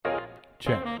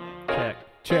Check. Check.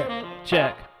 Check.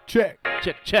 Check. Check.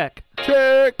 Check. Check.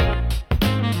 Check.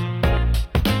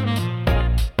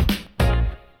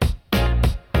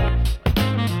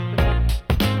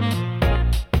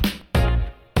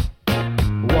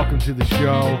 Welcome to the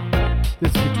show.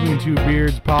 This is Between Two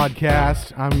Beards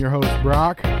podcast. I'm your host,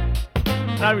 Brock.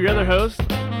 I'm your other host,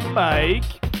 Mike.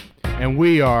 And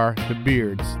we are the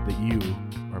beards that you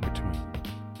are between.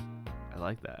 I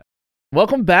like that.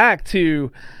 Welcome back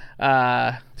to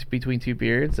Between Two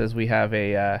Beards, as we have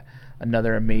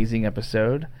another amazing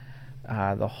episode.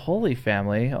 The Hulley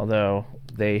Family, although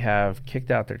they have kicked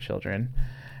out their children.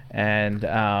 And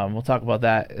we'll talk about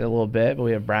that in a little bit, but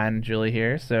we have Brian and Julie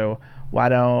here. So why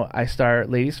don't I start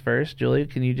ladies first? Julie,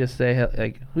 can you just say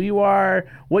who you are,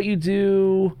 what you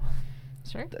do?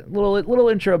 Sure. Little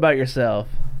intro about yourself.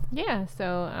 Yeah,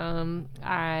 so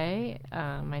my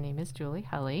name is Julie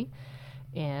Hulley,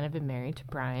 and I've been married to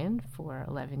Brian for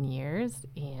 11 years,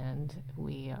 and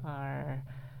we are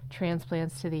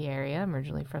transplants to the area. I'm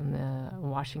originally from the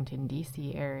Washington,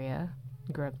 D.C. area.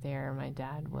 Grew up there. My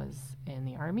dad was in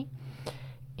the Army,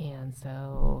 and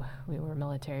so we were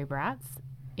military brats,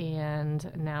 and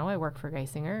now I work for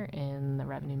Geisinger in the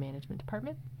Revenue Management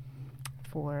Department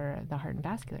for the Heart and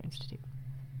Vascular Institute.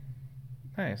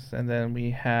 Nice. And then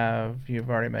we have, you've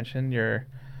already mentioned, your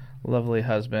lovely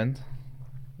husband.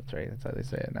 That's right. That's how they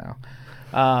say it now.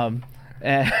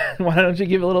 And why don't you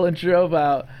give a little intro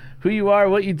about who you are,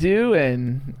 what you do,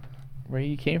 and where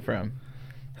you came from?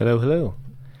 Hello.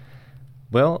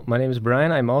 Well, my name is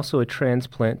Brian. I'm also a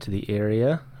transplant to the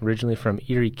area, originally from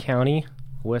Erie County,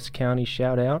 West County,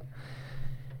 shout out.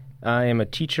 I am a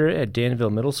teacher at Danville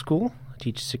Middle School. I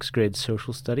teach 6th grade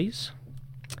social studies.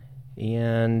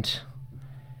 And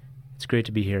it's great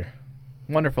to be here.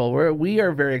 Wonderful. We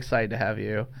are very excited to have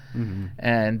you. Mm-hmm.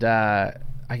 And I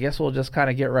guess we'll just kind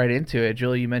of get right into it.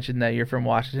 Julie, you mentioned that you're from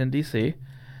Washington, D.C.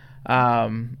 How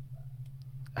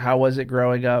was it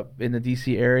growing up in the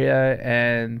D.C. area?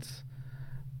 And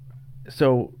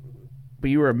so, but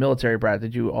you were a military brat.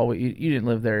 Did you always? You didn't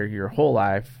live there your whole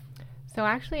life. So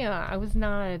actually, I was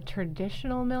not a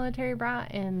traditional military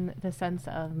brat in the sense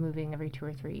of moving every 2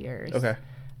 or 3 years. Okay.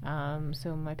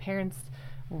 So my parents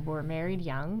were married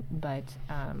young, but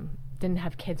didn't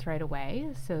have kids right away.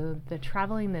 So the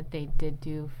traveling that they did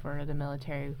do for the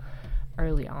military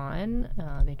early on,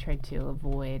 they tried to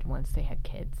avoid once they had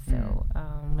kids. So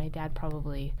my dad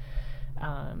probably,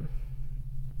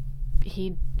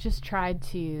 he just tried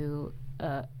to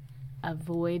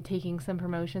avoid taking some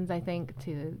promotions, I think,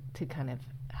 to kind of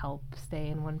help stay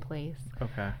in one place.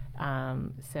 Okay.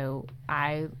 So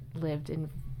I lived in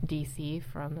D.C.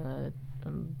 from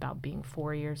about being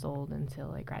 4 years old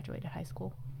until I graduated high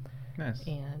school. Nice.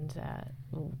 And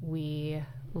we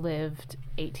lived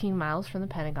 18 miles from the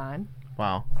Pentagon.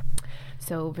 Wow.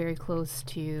 So very close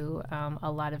to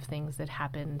a lot of things that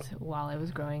happened while I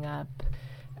was growing up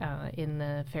in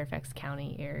the Fairfax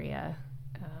County area.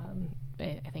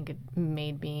 I think it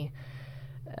made me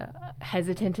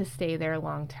hesitant to stay there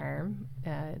long term.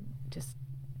 Just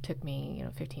took me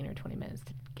 15 or 20 minutes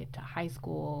to get to high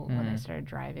school. When I started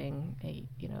driving,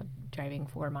 driving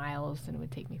 4 miles, and it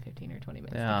would take me 15 or 20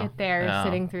 minutes to get there,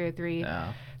 sitting through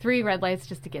three red lights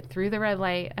just to get through the red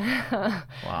light.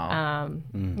 Wow.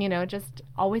 Just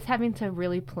always having to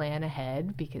really plan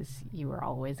ahead because you were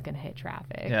always going to hit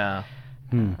traffic. Yeah.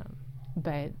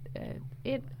 But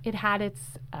it had its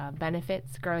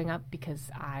benefits growing up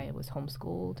because I was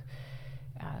homeschooled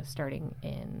starting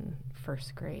in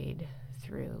 1st grade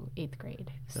through 8th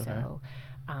grade. Okay. So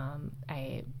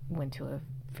I went to a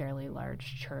fairly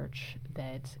large church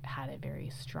that had a very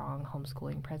strong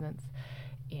homeschooling presence,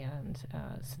 and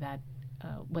so that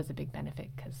was a big benefit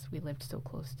because we lived so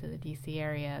close to the D.C.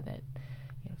 area that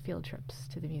field trips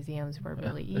to the museums were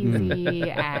really easy,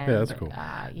 and that's cool.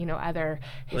 Other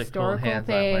Like historical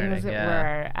things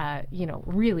were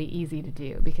really easy to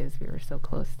do because we were so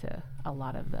close to a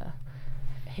lot of the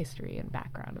history and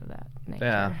background of that nature.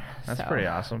 Yeah, that's pretty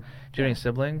awesome. Do you have any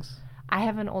siblings? I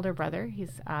have an older brother.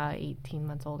 He's 18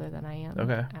 months older than I am.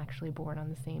 Okay. Actually born on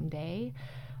the same day,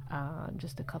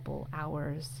 just a couple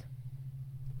hours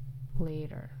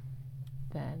later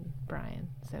than Brian.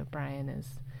 So Brian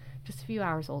is just a few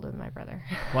hours older than my brother.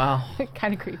 Wow.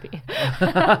 Kind of creepy.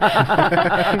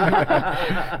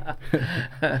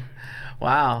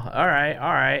 Wow. All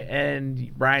right.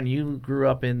 And Brian, you grew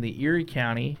up in the Erie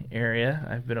County area.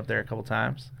 I've been up there a couple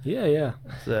times. Yeah.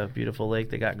 It's a beautiful lake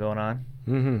they got going on.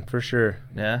 Mm-hmm, for sure.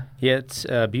 Yeah? Yeah, it's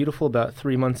beautiful about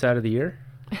 3 months out of the year.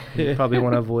 You probably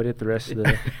want to avoid it the rest of the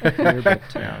year. But,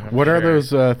 what are those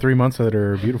 3 months that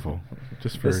are beautiful?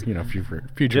 Just for future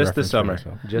Just the reference for summer.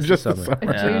 myself. Just the summer.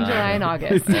 June, July, and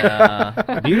August.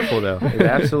 Beautiful though. It's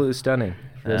absolutely stunning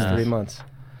for those 3 months.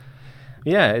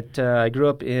 Yeah, I grew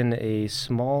up in a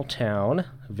small town,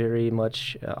 very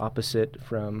much opposite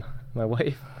from my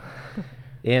wife,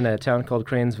 in a town called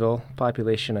Cranesville,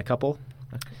 population a couple.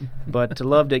 But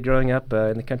loved it growing up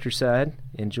in the countryside.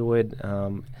 Enjoyed,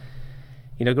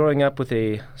 growing up with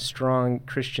a strong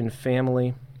Christian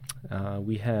family.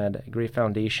 We had a great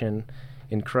foundation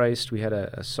in Christ. We had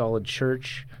a solid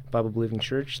church, Bible-believing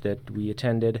church that we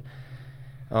attended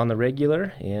on the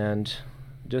regular, and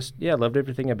just loved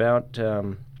everything about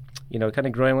kind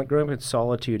of growing up in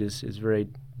solitude is very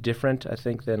different, I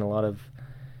think, than a lot of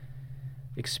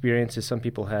experiences some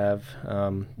people have.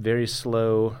 Very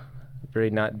slow, very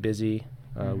not busy.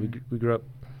 We grew up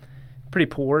pretty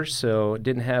poor, so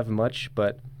didn't have much,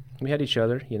 but we had each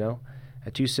other. I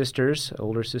had 2 sisters.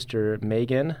 Older sister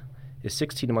Megan is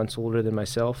 16 months older than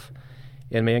myself,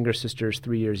 and my younger sister is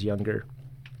 3 years younger.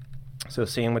 So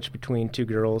sandwiched between 2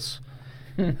 girls.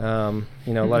 A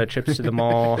lot of trips to the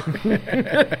mall.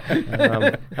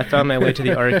 I found my way to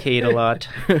the arcade a lot.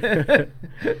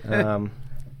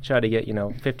 Tried to get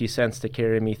 50 cents to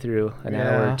carry me through an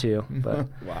hour or two. But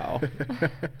wow.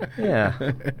 Yeah.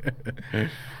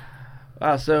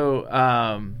 Wow. So,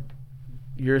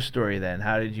 your story then?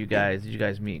 How did you guys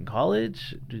meet in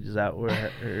college? Is that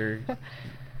where?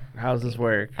 How does this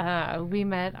work? We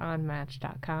met on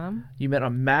Match.com. You met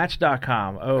on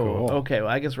Match.com. Oh, cool. Okay. Well,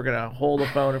 I guess we're gonna hold the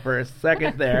phone for a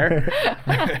second there.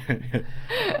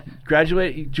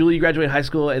 Julie, you graduate high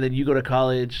school, and then you go to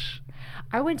college.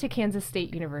 I went to Kansas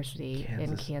State University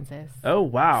in Kansas. Oh,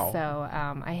 wow. So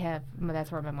that's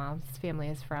where my mom's family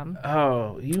is from.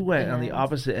 Oh, you went on the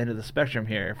opposite end of the spectrum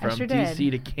here, from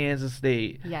DC to Kansas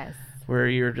State. Yes. Where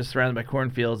you're just surrounded by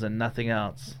cornfields and nothing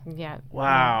else. Yeah.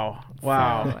 Wow.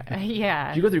 Wow. So, yeah.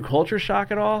 Did you go through culture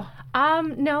shock at all?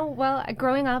 No. Well,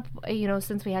 growing up,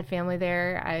 since we had family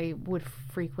there, I would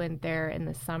frequent there in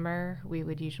the summer. We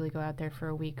would usually go out there for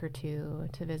a week or two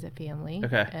to visit family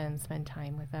and spend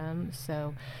time with them.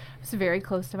 So I was very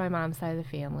close to my mom's side of the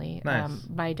family. Nice.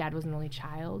 My dad was an only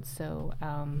child, so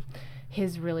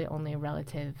his really only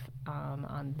relative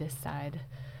on this side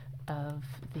of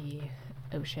the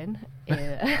ocean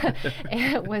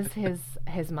it was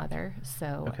his mother.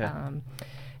 So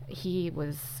he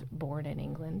was born in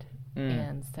England,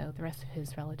 and so the rest of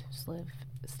his relatives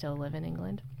still live in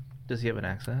England. Does he have an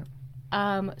accent?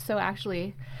 So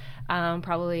actually,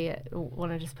 probably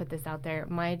want to just put this out there.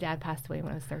 My dad passed away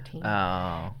when I was 13.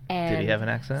 Oh. Did he have an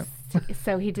accent?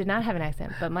 So he did not have an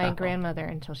accent, but my grandmother,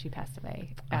 until she passed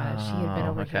away, she had been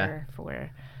over here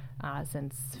for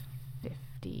since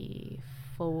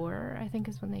 54, I think,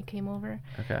 is when they came over.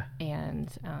 Okay.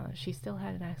 And she still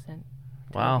had an accent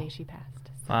till the day she passed.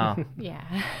 So, wow. Yeah.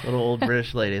 Little old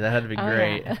British lady. That had to be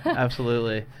great. Yeah.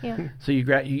 Absolutely. Yeah. So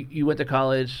you went to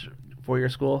college, 4-year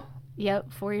school?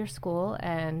 Yep, 4-year school,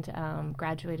 and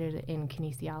graduated in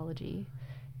kinesiology.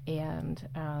 And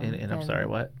I'm sorry,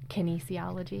 what?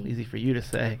 Kinesiology. Easy for you to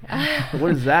say.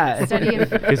 What is that?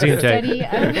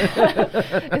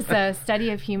 It's a study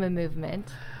of human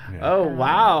movement. Oh,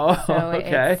 wow. So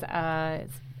okay.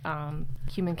 It's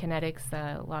human kinetics,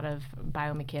 a lot of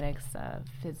biomechanics,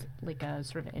 like a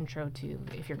sort of intro to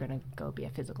if you're going to go be a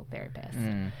physical therapist.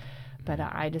 But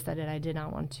I decided I did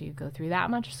not want to go through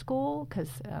that much school because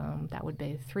that would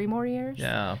be 3 more years.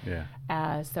 Yeah.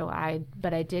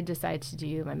 But I did decide to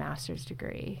do my master's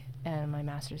degree, and my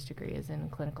master's degree is in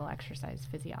clinical exercise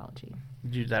physiology.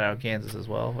 Did you do that out of Kansas as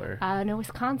well, or? No,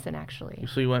 Wisconsin actually.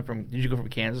 So did you go from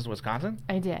Kansas to Wisconsin?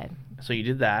 I did. So you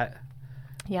did that.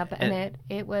 Yep, and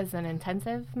it was an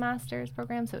intensive master's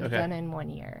program, so it was done in 1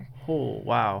 year. Oh,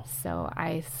 wow. So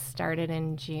I started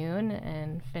in June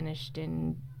and finished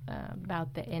in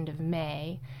about the end of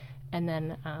May, and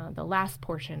then the last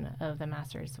portion of the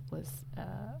master's was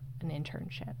an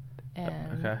internship.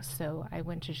 And so I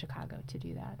went to Chicago to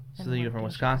do that. So then you went from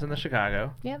Wisconsin to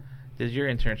Chicago. Yep. Did your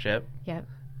internship. Yep.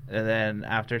 And then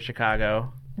after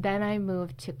Chicago. Then I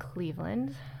moved to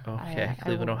Cleveland. Okay,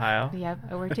 Cleveland, Ohio. Yep,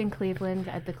 I worked in Cleveland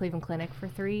at the Cleveland Clinic for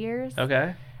 3 years.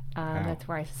 Okay. That's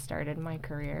where I started my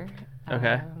career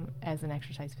as an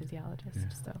exercise physiologist.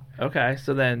 So. Okay,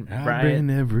 so then I've Brian...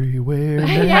 been everywhere.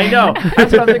 I know.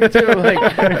 That's what I'm thinking too.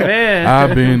 Like, man.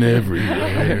 I've been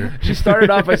everywhere. She started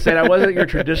off by saying I wasn't your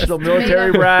traditional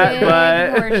military brat,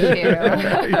 but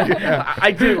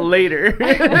I did it later.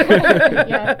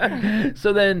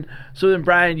 So then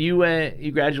Brian,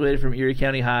 you graduated from Erie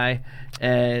County High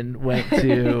and went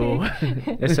to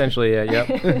essentially,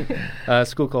 a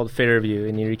school called Fairview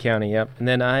in Erie County. Yep, and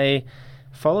then I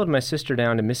followed my sister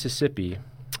down to Mississippi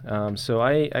So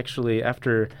I actually,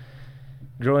 after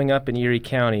growing up in Erie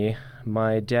County,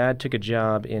 my dad took a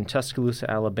job in Tuscaloosa,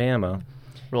 Alabama.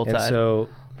 Roll and Tide. so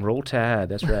Roll Tide,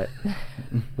 that's right.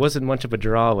 Wasn't much of a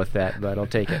draw with that, but I'll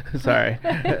take it. Sorry.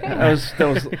 that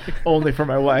was only for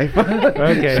my wife.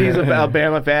 Okay. She's an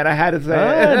Alabama fan. I had to say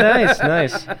it. Oh,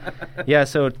 nice. Yeah,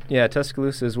 so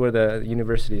Tuscaloosa is where the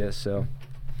university is, so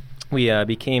we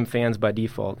became fans by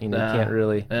default. You can't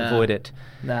really avoid it.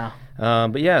 No.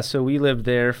 But yeah, so we lived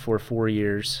there for 4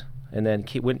 years, and then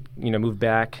moved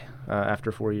back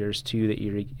after 4 years to the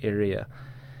Erie area.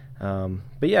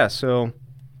 But yeah, so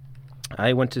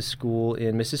I went to school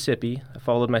in Mississippi. I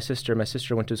followed my sister. My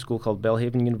sister went to a school called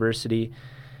Belhaven University,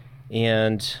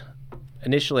 and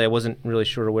initially I wasn't really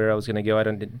sure where I was going to go. I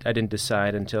didn't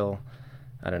decide until,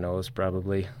 I don't know, it was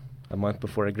probably a month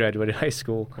before I graduated high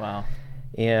school. Wow.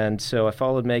 And so I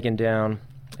followed Megan down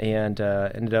and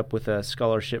ended up with a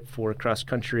scholarship for cross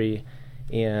country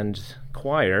and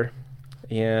choir.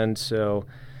 And so,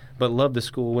 but loved the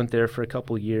school, went there for a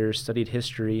couple years, studied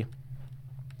history,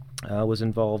 was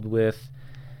involved with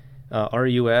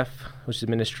RUF, which is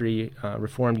Ministry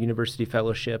Reformed University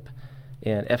Fellowship,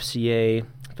 and FCA,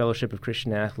 Fellowship of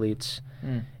Christian Athletes.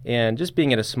 And just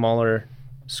being at a smaller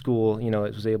school, I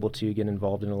was able to get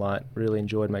involved in a lot. Really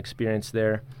enjoyed my experience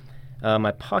there.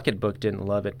 My pocketbook didn't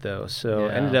love it, though, so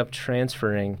I ended up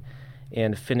transferring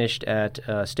and finished at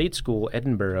State School,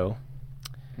 Edinburgh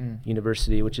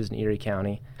University, which is in Erie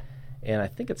County. And I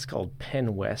think it's called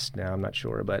Penn West now. I'm not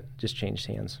sure, but just changed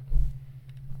hands.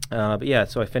 But yeah,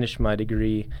 so I finished my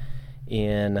degree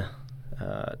in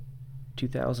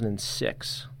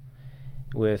 2006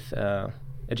 with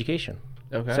education.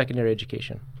 Okay. Secondary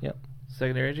education. Yep.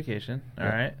 Secondary education. All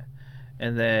Yeah. right.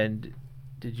 And then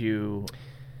did you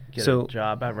get So- a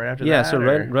job right after Yeah, that? so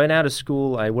or- right out of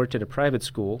school, I worked at a private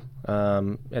school,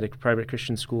 at a private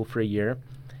Christian school for a year.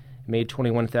 Made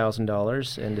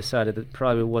 $21,000 and decided that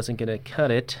probably wasn't going to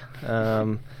cut it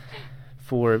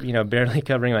for barely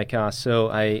covering my costs.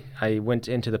 So I went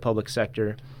into the public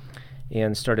sector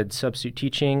and started substitute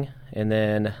teaching, and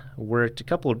then worked a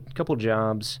couple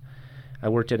jobs. I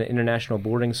worked at an international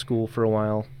boarding school for a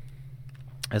while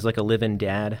as like a live-in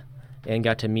dad, and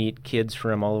got to meet kids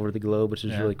from all over the globe, which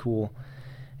is really cool.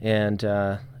 And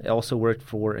I also worked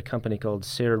for a company called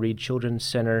Sarah Reed Children's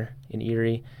Center in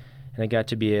Erie, and I got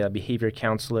to be a behavior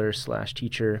counselor /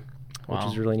 teacher, which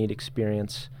was a really neat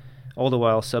experience, all the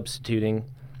while substituting.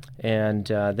 And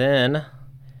then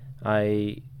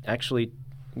I actually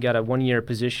got a 1-year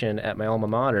position at my alma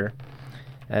mater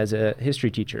as a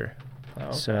history teacher. Oh,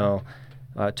 okay. So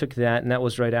I took that, and that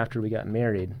was right after we got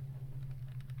married.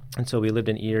 And so we lived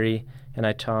in Erie, and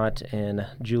I taught, and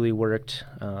Julie worked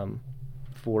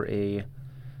for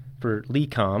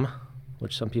LECOM,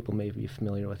 which some people may be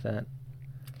familiar with that.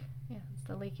 Yeah, it's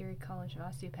the Lake Erie College of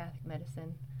Osteopathic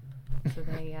Medicine. So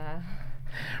they,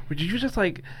 Would you just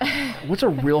what's a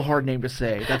real hard name to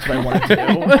say? That's what I wanted to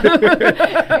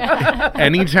do.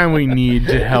 Anytime we need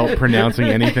to help pronouncing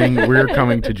anything, we're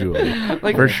coming to Julie.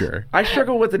 For sure. I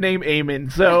struggle with the name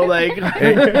Eamon, so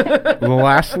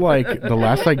The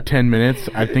last 10 minutes,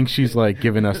 I think she's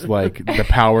giving us the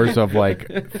powers of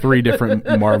 3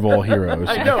 different Marvel heroes.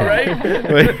 I know, right?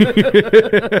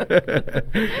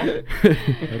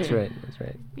 That's right.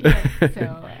 yeah,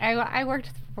 so I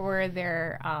worked for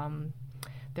their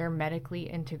medically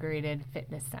integrated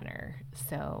fitness center.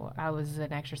 So I was an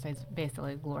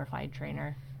basically glorified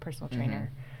trainer, personal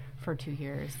trainer for 2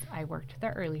 years. I worked the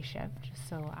early shift,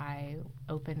 so I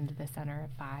opened the center at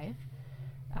 5,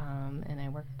 and I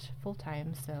worked full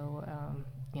time. So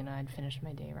I'd finish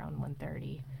my day around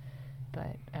 1:30.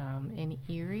 But in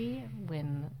Erie,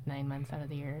 when 9 months out of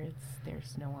the year there's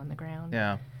snow on the ground,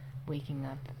 waking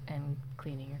up and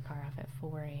cleaning your car off at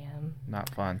 4 a.m.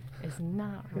 Not fun. is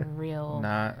not real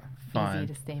Not fun. easy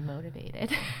to stay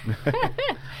motivated.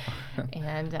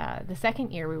 And the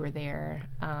second year we were there,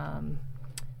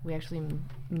 we actually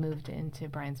moved into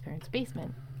Brian's parents'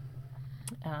 basement,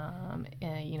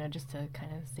 just to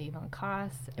kind of save on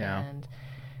costs. Yeah. And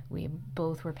we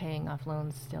both were paying off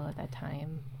loans still at that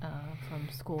time from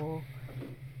school,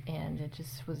 and it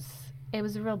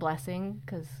was a real blessing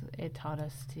because it taught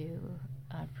us to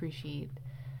appreciate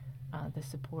the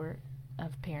support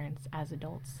of parents as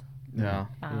adults. Yeah.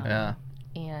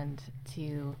 And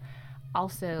to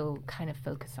also kind of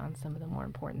focus on some of the more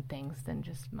important things than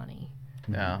just money.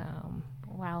 Yeah.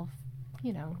 While,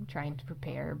 trying to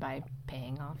prepare by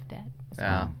paying off debt.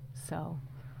 So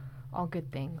all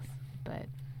good things, but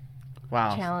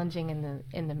Wow. challenging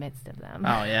in the midst of them.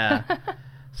 Oh, yeah.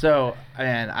 So,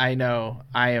 and I know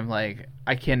I am like,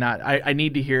 I cannot. I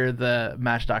need to hear the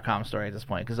Match.com story at this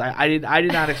point, because I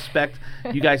did not expect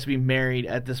you guys to be married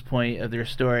at this point of your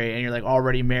story, and you're like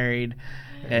already married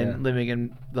and living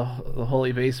in the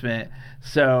holy basement.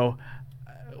 So,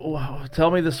 tell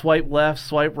me the swipe left,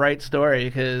 swipe right story,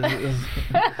 because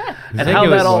and how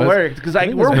that all worked. Because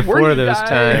we're before those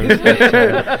times.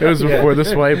 It was before the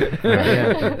swipe.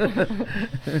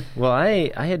 Well,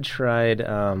 I had tried.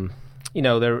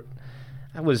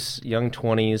 I was young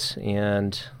 20s,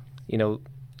 and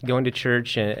going to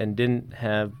church and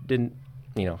I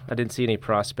didn't see any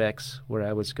prospects where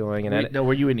I was going. And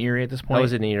were you in Erie at this point? I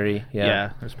was in Erie.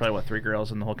 Yeah. There's probably 3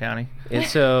 girls in the whole county. And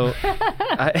so,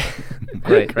 right.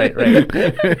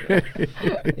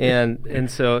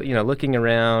 and so looking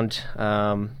around,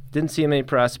 didn't see many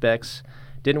prospects.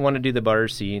 Didn't want to do the bar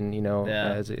scene,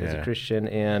 as a Christian,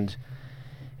 and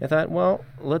I thought, well,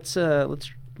 let's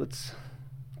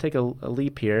take a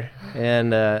leap here,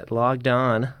 and logged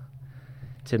on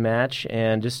to Match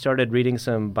and just started reading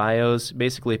some bios.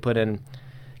 Basically put in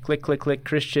click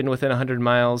Christian within 100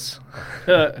 miles.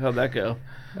 How'd that go?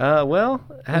 Well,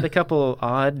 I had a couple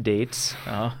odd dates.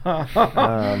 That's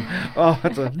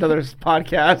another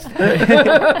podcast.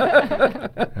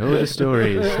 The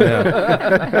stories.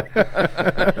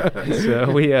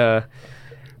 So we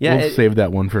we'll save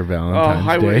that one for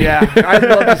Valentine's Day. I'd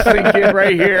love to sink in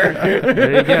right here.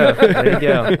 There you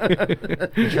go.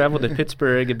 We traveled to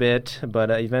Pittsburgh a bit,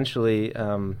 but eventually,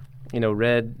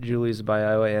 read Julie's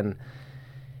bio, and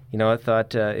I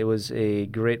thought it was a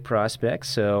great prospect,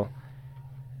 so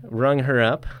rung her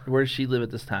up. Where does she live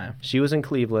at this time? She was in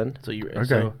Cleveland. So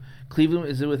Cleveland,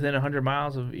 is it within 100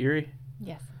 miles of Erie?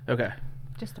 Yes. Okay.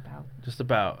 Just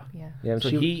about. Yeah.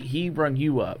 So he rung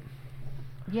you up.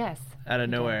 Yes. Out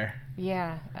of nowhere.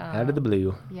 Yeah. Out of the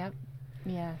blue. Yep.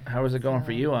 Yeah. How was it going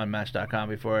for you on Match.com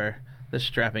before this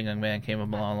strapping young man came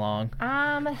along?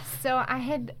 So I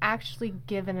had actually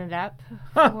given it up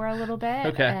for a little bit.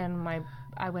 Okay. And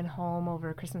I went home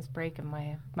over Christmas break, and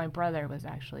my brother was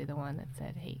actually the one that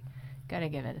said, "Hey, gotta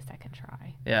give it a second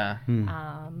try." Yeah.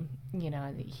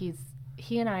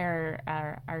 He and I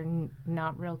are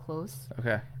not real close.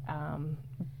 Okay.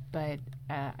 But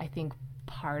I think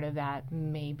part of that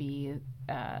may be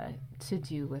to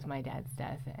do with my dad's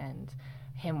death and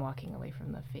him walking away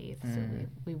from the faith. So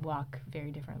we walk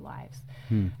very different lives.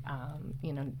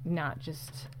 Not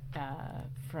just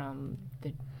from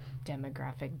the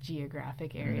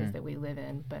geographic areas that we live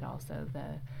in, but also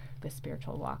the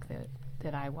spiritual walk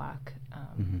that I walk.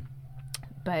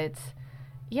 But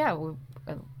yeah,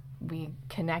 we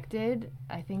connected.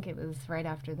 I think it was right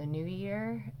after the New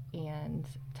Year, and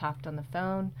talked on the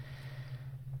phone.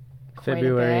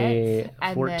 February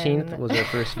 14th was our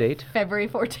first date. February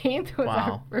 14th was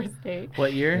our first date.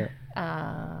 What year?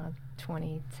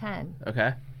 2010.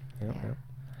 Okay. Yeah.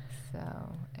 So,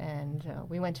 and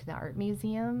we went to the art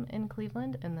museum in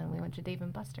Cleveland, and then we went to Dave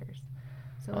 & Buster's.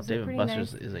 So Dave &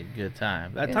 Buster's is a good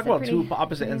time. Talk about two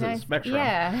opposite ends of the spectrum.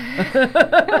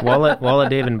 Yeah. While at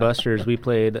Dave & Buster's, we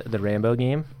played the Rambo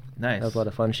game. Nice. That was a lot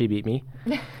of fun. She beat me.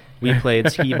 We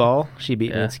played skee-ball. She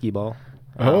beat me at skee-ball.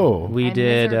 We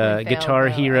did Guitar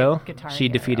Hero. She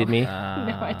defeated me. No,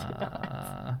 I did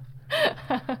not.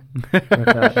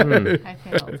 I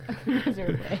failed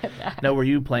miserably at that. No, were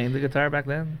you playing the guitar back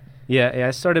then? Yeah,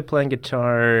 I started playing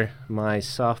guitar my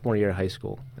sophomore year of high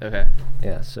school. Okay.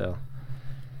 Yeah, so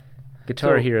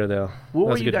Guitar Hero, though. What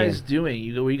were you guys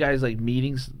doing? Were you guys like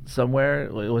meeting somewhere?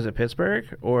 Was it Pittsburgh,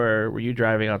 or were you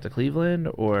driving out to Cleveland,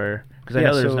 or because I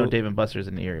know there's no Dave & Buster's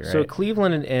in Erie, right? So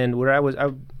Cleveland and where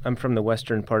I'm from the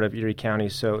western part of Erie County,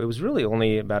 so it was really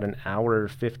only about an hour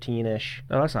 15-ish.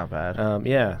 Oh, that's not bad.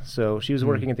 Yeah, so she was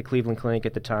working at the Cleveland Clinic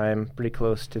at the time, pretty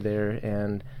close to there,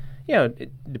 and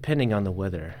depending on the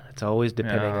weather, it's always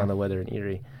depending on the weather in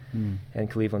Erie. And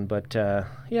Cleveland, but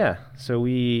so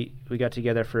we got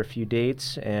together for a few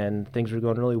dates, and things were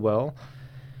going really well.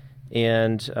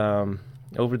 And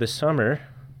over the summer,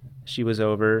 she was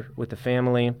over with the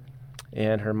family,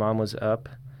 and her mom was up,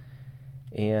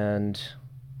 and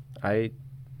I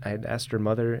had asked her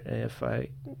mother if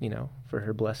for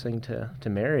her blessing to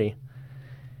marry.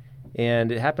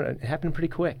 And it happened pretty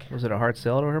quick. Was it a hard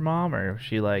sell to her mom, or was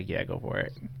she like, yeah, go for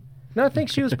it? No, I think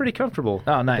she was pretty comfortable.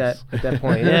 Oh, nice. At that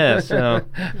point, yeah. So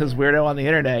this weirdo on the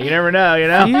internet, you never know, you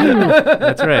know.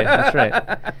 That's right.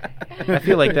 I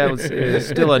feel like that was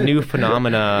still a new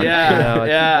phenomenon.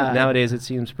 Yeah. Nowadays, it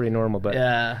seems pretty normal, but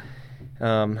it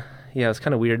was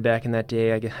kind of weird back in that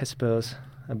day, I suppose.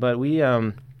 But we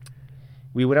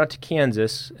went out to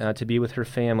Kansas to be with her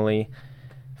family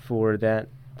for that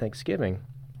Thanksgiving,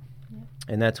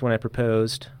 and that's when I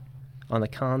proposed on the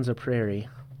Kanza Prairie.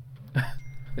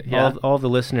 Yeah. All the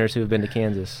listeners who have been to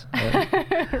Kansas.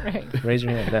 Right. Raise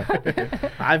your hand. No.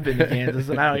 I've been to Kansas,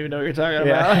 and I don't even know what you're talking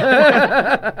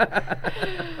Yeah. about.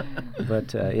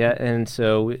 But and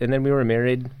then we were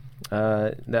married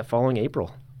that following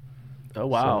April. Oh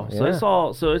wow! So, So yeah. it's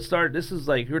all. So it started. This is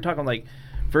like we were talking like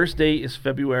first date is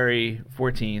February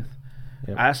 14th.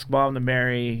 Yep. Ask mom to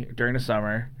marry during the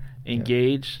summer.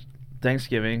 Engaged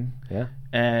Thanksgiving. Yeah.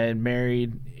 And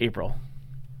married April.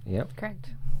 Yep.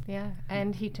 Correct. Yeah.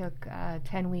 And he took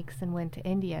 10 weeks and went to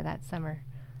India that summer.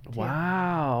 too.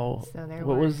 Wow. So there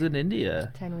what were was in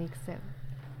India? 10 weeks that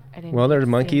I didn't Well, get there's to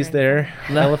see monkeys very there,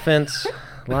 elephants,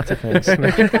 lots of things.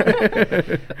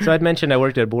 So I'd mentioned I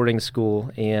worked at a boarding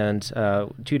school and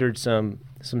tutored some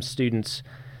students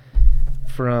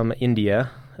from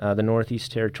India, the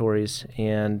Northeast Territories,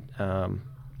 and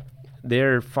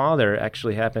their father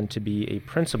actually happened to be a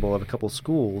principal of a couple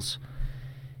schools,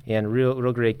 and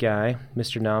real great guy,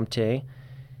 Mr. Namte,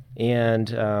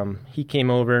 and he came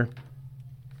over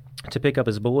to pick up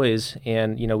his boys,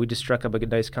 and we just struck up a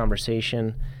nice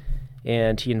conversation,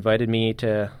 and he invited me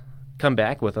to come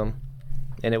back with him,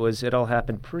 and it all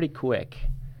happened pretty quick,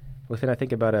 within I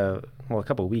think about a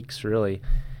couple of weeks really,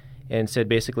 and said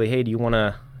basically, hey, do you want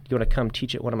to come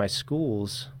teach at one of my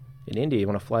schools in India? You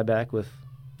want to fly back with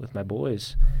my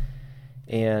boys?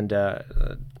 And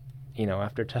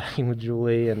after talking with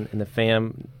Julie and the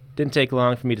fam, didn't take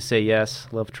long for me to say yes.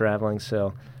 Love traveling,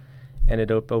 so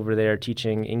ended up over there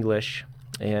teaching English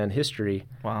and history.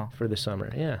 Wow. For the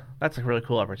summer. Yeah. That's a really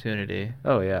cool opportunity.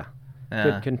 Oh yeah.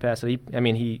 Yeah. Couldn't pass it.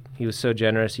 He was so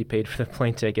generous. He paid for the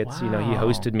plane tickets. Wow. He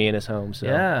hosted me in his home. So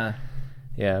Yeah.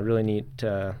 Really neat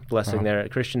blessing there. A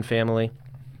Christian family.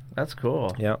 That's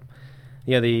cool. Yeah.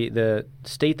 Yeah. The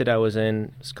state that I was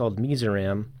in is called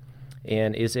Mizoram,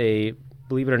 and is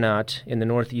believe it or not, in the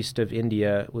northeast of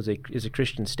India is a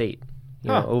Christian state.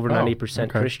 Over 90%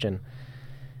 okay. Christian.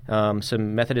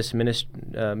 Some Methodist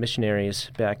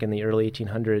missionaries back in the early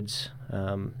 1800s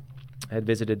had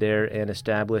visited there and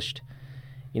established,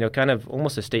 kind of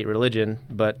almost a state religion,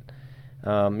 but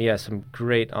some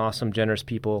great, awesome, generous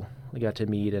people we got to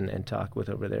meet and talk with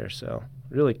over there. So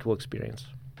really cool experience.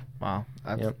 Wow.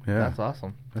 Yeah. That's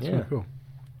awesome. That's Yeah. really cool.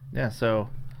 Yeah, so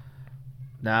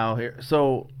now here,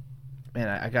 so man,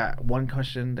 I got one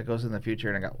question that goes in the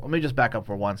future, and let me just back up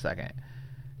for 1 second.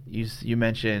 You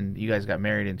mentioned you guys got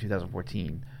married in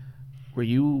 2014. Were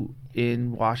you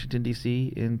in Washington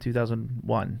D.C. in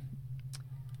 2001?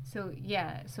 So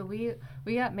we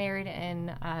got married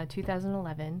in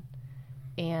 2011,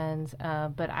 and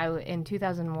but in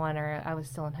 2001, I was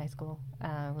still in high school.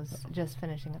 I was just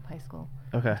finishing up high school.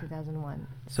 Okay. In 2001.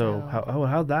 So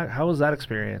how was that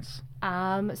experience?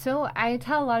 So I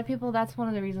tell a lot of people that's one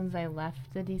of the reasons I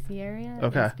left the D.C. area.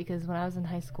 Okay. Is because when I was in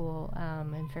high school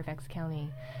in Fairfax County,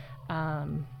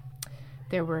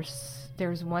 there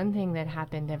was one thing that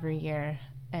happened every year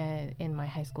in my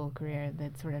high school career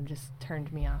that sort of just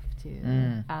turned me off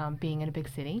to being in a big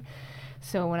city.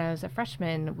 So when I was a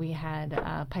freshman, we had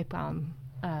a pipe bomb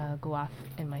go off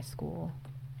in my school.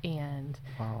 And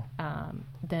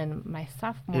then my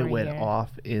sophomore year... It went off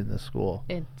in the school.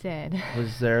 It did.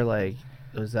 Was there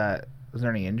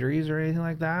any injuries or anything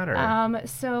like that? Or?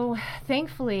 So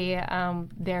thankfully,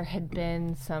 there had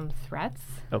been some threats.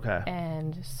 Okay.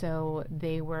 And so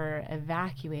they were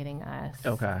evacuating us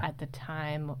at the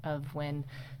time of when...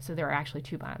 So there were actually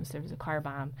two bombs. There was a car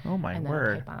bomb and then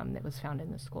a pipe bomb that was found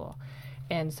in the school.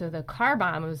 And so the car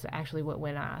bomb was actually what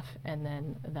went off, and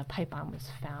then the pipe bomb was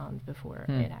found before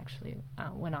it actually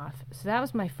went off. So that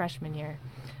was my freshman year.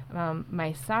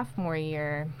 My sophomore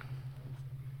year,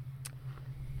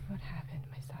 what happened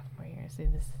my sophomore year? So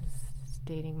this is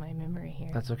dating my memory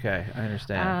here. That's okay. I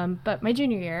understand. But my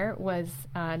junior year was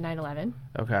 9/11.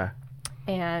 Okay.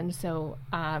 And so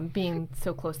being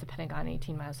so close to Pentagon,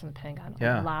 18 miles from the Pentagon,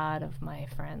 a lot of my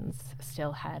friends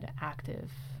still had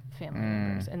active family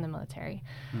members in the military.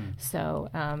 So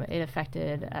it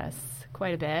affected us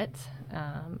quite a bit.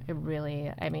 It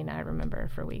really, I remember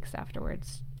for weeks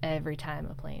afterwards, every time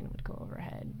a plane would go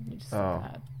overhead, you just look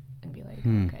up and be like,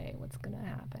 okay, what's going to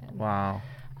happen? Wow.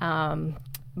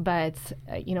 But,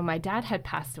 my dad had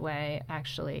passed away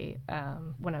actually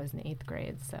when I was in 8th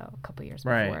grade, so a couple years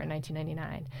before, in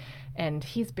 1999. And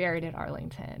he's buried at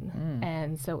Arlington.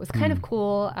 And so it was kind of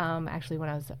cool, actually, when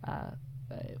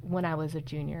I was a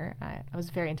junior. I was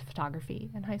very into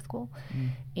photography in high school.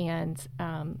 And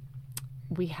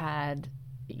we had,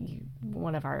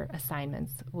 one of our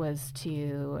assignments was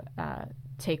to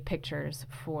take pictures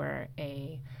for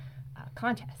a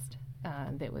contest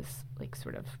that was like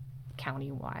sort of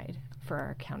county-wide for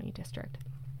our county district.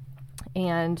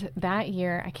 And that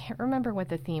year, I can't remember what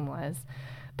the theme was,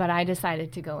 but I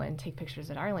decided to go and take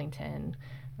pictures at Arlington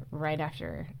right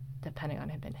after the Pentagon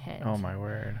had been hit. Oh, my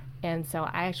word. And so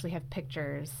I actually have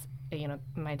pictures. You know,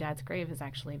 my dad's grave is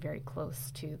actually very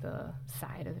close to the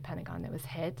side of the Pentagon that was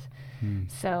hit.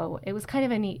 So it was kind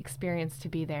of a neat experience to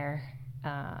be there,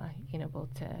 you know,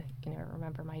 both to, you know,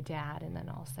 remember my dad and then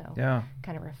also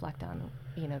kind of reflect on,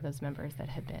 you know, those members that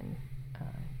had been,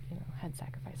 you know, had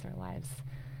sacrificed their lives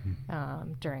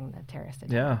during the terrorist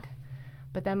attack. Yeah.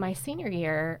 But then my senior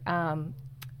year, I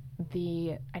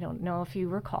don't know if you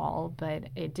recall, but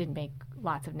it did make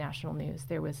lots of national news.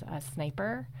 There was a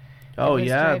sniper. Oh, was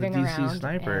yeah, the driving DC around,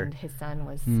 sniper. And his son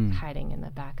was hiding in the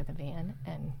back of the van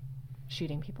and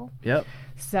shooting people. Yep.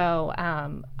 So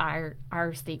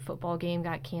our state football game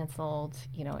got canceled.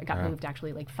 You know, it got moved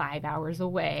actually like 5 hours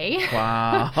away.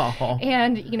 Wow.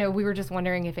 And, you know, we were just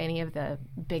wondering if any of the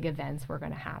big events were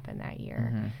going to happen that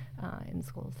year in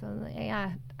school. So,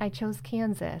 yeah, I chose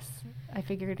Kansas. I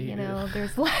figured, you know,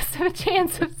 there's less of a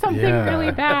chance of something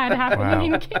really bad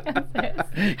happening in Kansas.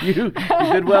 You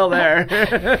did well there.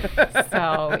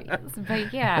 So,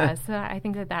 but yeah, so I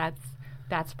think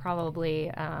that's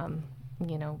probably,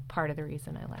 you know, part of the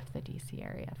reason I left the DC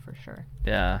area for sure.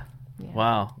 Yeah.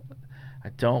 Wow. I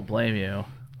don't blame you.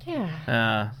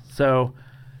 Yeah. So,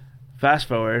 fast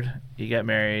forward, you get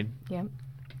married. Yep.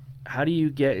 How do you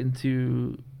get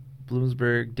into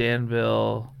Bloomsburg,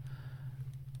 Danville,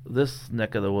 this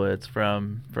neck of the woods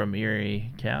from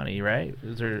Erie County, right?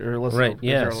 Is there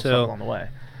along the way?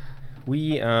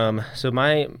 We so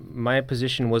my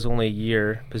position was only a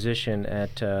year position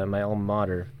at my alma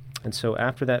mater, and so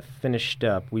after that finished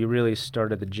up, we really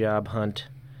started the job hunt,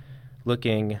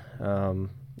 looking. You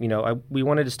know, we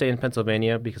wanted to stay in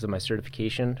Pennsylvania because of my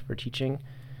certification for teaching,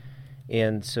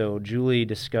 and so Julie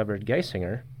discovered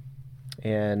Geisinger,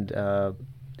 and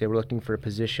they were looking for a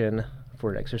position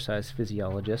for an exercise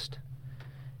physiologist,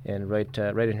 and right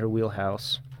in her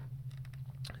wheelhouse.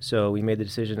 So we made the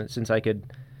decision that since I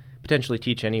could potentially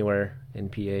teach anywhere in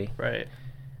PA, right,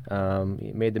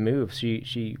 made the move.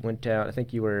 She went down. I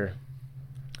think you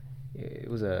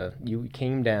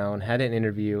came down, had an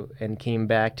interview, and came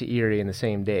back to Erie in the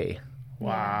same day.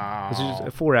 Wow. This is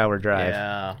a 4-hour drive.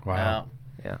 Yeah. Wow.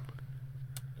 Yeah.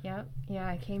 Yep. Yeah,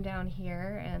 I came down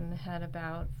here and had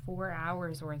about 4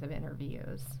 hours worth of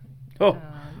interviews. Wow.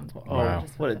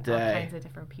 Just What a with day. All kinds of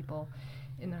different people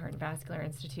in the Heart and Vascular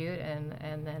Institute, and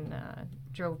then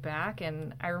drove back.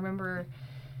 And I remember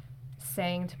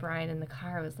saying to Brian in the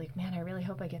car, I was like, man, I really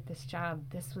hope I get this job.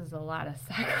 This was a lot of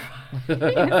sacrifice to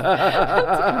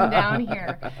come down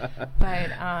here.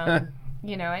 But,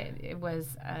 you know, it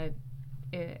was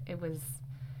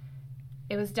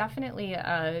definitely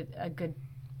a good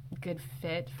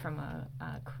fit from a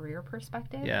career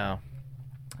perspective. Yeah.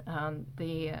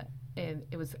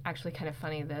 It was actually kind of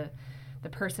funny. The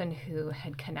person who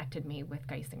had connected me with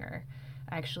Geisinger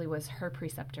actually was her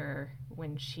preceptor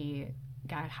when she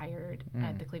got hired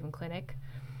at the Cleveland Clinic,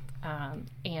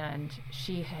 and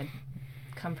she had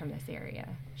come from this area.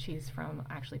 She's from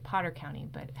actually Potter County,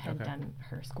 but had done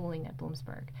her schooling at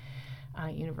Bloomsburg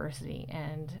University,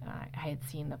 and I had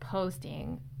seen the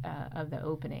posting of the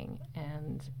opening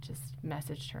and just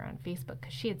messaged her on Facebook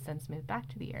because she had since moved back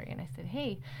to the area, and I said,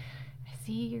 hey, I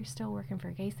see you're still working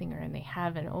for Geisinger and they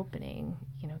have an opening,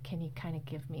 you know, can you kind of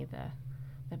give me the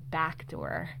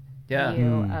backdoor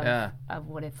view of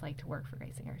what it's like to work for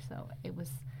Geisinger? So it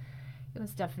was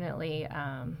definitely,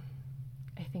 I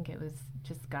think it was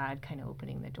just God kind of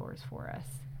opening the doors for us,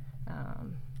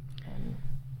 and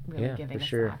really giving us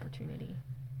the opportunity.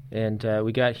 And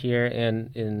we got here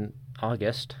in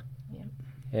August,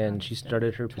 and she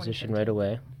started her position right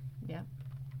away. Yeah.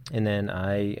 And then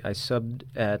I subbed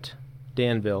at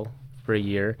Danville for a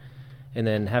year, and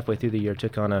then halfway through the year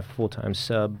took on a full-time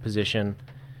sub position,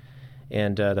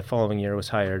 and the following year was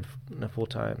hired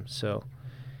full-time. So,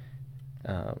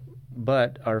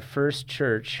 but our first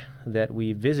church that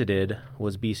we visited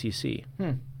was BCC,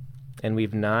 and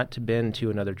we've not been to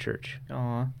another church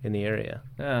in the area.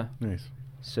 Yeah, nice.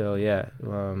 So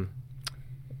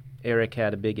Eric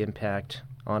had a big impact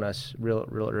on us real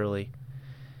early,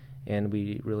 and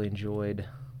we really enjoyed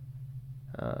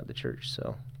the church.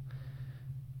 So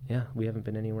we haven't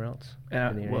been anywhere else in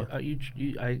the area. Well,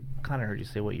 I kind of heard you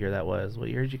say what year that was. What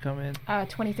year did you come in?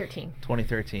 2013.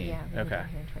 2013. Yeah. Okay.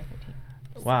 In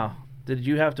 2013. Wow. Did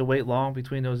you have to wait long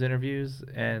between those interviews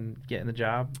and getting the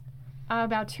job?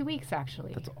 About 2 weeks,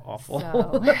 actually. That's awful.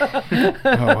 So, Oh,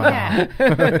 wow. yeah,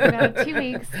 about 2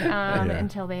 weeks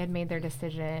until they had made their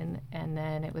decision, and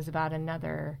then it was about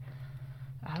another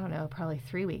I don't know, probably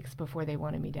 3 weeks before they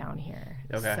wanted me down here.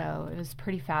 Okay. So it was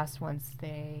pretty fast once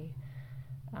they,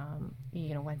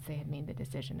 once they had made the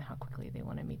decision how quickly they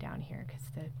wanted me down here, because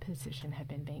the position had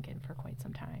been vacant for quite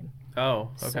some time. Oh,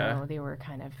 okay. So they were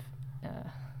kind of,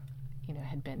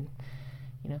 had been,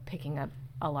 picking up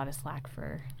a lot of slack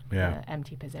for the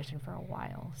empty position for a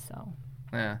while. So,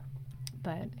 yeah.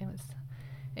 But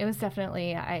it was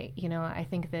definitely, I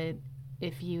think that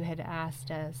if you had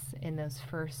asked us in those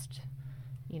first,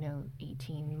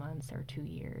 18 months or 2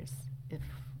 years, if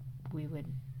we would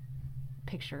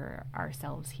picture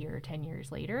ourselves here 10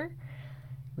 years later,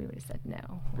 we would have said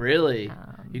no. Really?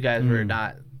 You guys were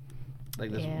not,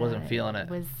 wasn't feeling it.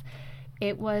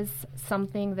 It was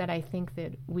something that I think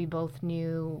that we both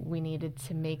knew we needed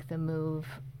to make the move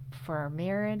for our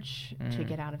marriage, to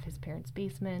get out of his parents'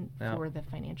 basement, for the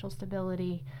financial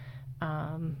stability,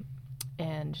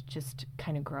 and just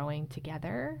kind of growing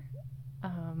together.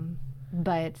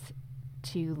 But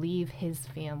to leave his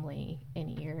family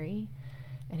in Erie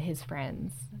and his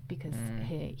friends, because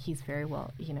he's very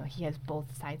well, he has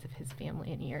both sides of his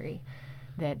family in Erie,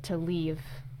 that to leave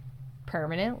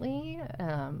permanently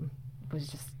was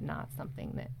just not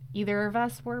something that either of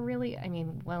us were really,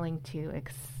 willing to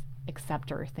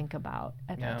accept or think about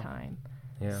at that time.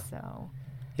 Yeah. So.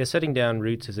 Yeah, setting down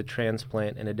roots as a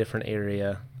transplant in a different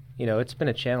area, it's been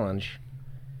a challenge.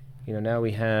 Now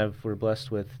we're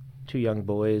blessed with 2 young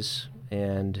boys,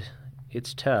 and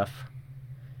it's tough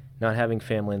not having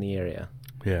family in the area.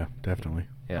 Yeah, definitely.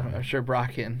 Yeah. I'm sure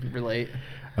Brock can relate.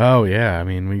 Oh yeah,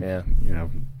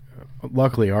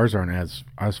 luckily ours aren't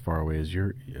as far away as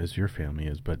your family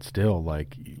is, but still,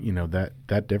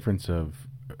 that difference of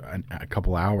a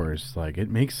couple hours,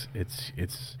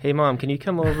 it's. Hey Mom, can you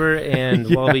come over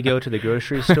and while we go to the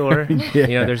grocery store?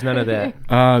 There's none of that.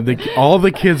 All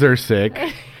the kids are sick,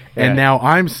 and now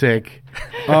I'm sick.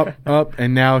 Up,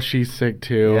 and now she's sick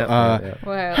too. Well,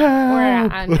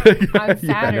 on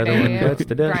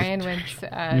Saturday, Brian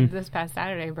went. This past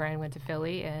Saturday, Brian went to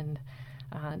Philly, and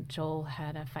Joel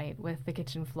had a fight with the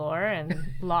kitchen floor and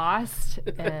lost,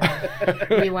 and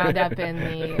we wound up in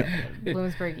the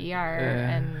Bloomsburg ER.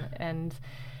 And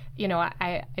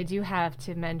I do have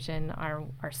to mention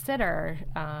our sitter,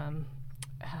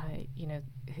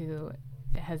 who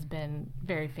has been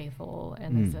very faithful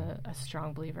and is a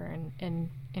strong believer in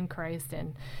Christ,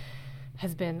 and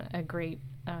has been a great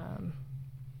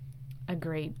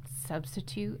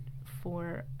substitute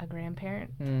for a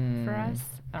grandparent for us.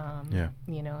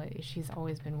 She's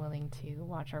always been willing to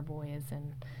watch our boys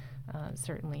and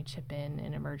certainly chip in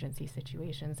emergency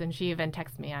situations. And she even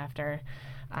texted me after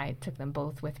I took them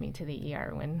both with me to the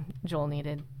ER when Joel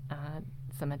needed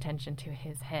some attention to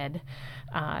his head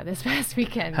this past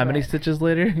weekend. How many stitches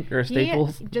later? Or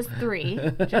staples? Just three.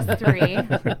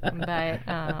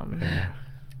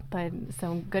 But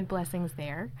some good blessings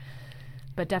there.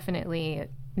 But definitely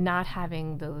not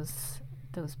having those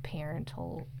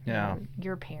parental,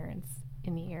 your parents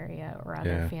in the area or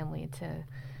other family to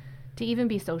even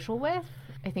be social with.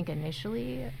 I think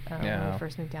initially when we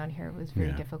first moved down here, it was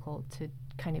very difficult to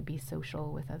kind of be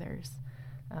social with others.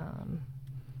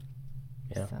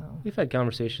 So. We've had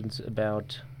conversations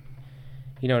about,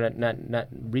 not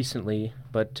recently,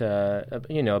 but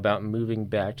about moving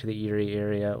back to the Erie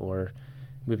area or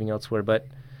moving elsewhere. But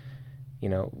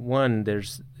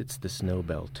it's the snow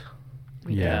belt.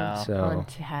 We don't want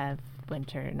to have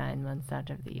winter 9 months out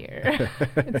of the year.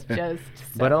 It's just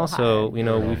so But also,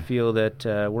 hard. we feel that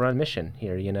we're on mission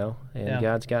here, and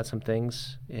God's got some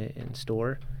things in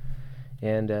store,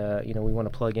 and we want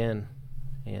to plug in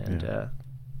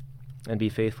and be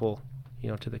faithful,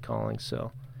 to the calling.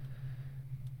 So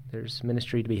there's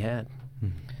ministry to be had.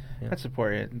 Mm-hmm. That's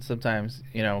important. And sometimes,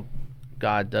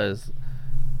 God does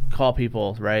call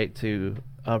people, right, to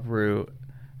uproot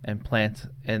and plant,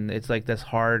 and it's like this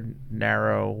hard,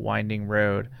 narrow, winding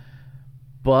road,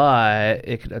 but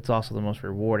it's also the most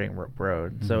rewarding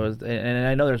road. Mm-hmm. So, and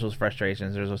I know there's those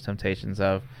frustrations, there's those temptations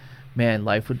of, man,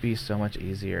 life would be so much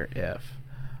easier if,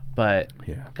 but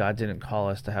God didn't call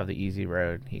us to have the easy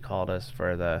road. He called us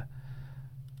for the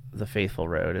faithful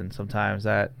road, and sometimes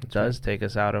that does take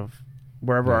us out of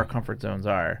wherever our comfort zones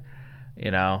are,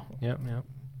 Yep.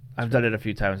 I've done it a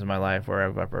few times in my life where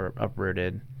I've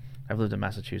uprooted. I've lived in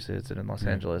Massachusetts and in Los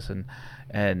Angeles,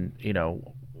 and we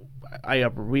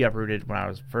uprooted when I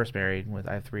was first married.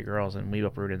 I have 3 girls, and we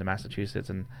uprooted to Massachusetts,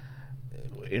 and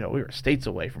we were states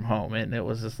away from home, and it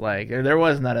was just like there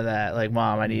was none of that. Like,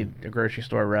 Mom, I need a grocery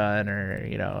store run,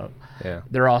 or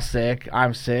they're all sick.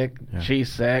 I'm sick.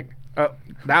 She's sick. Oh,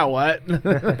 now what?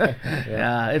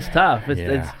 It's tough.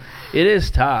 It is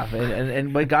tough,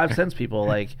 and but God sends people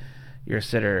like. your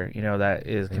sitter,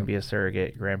 that can be a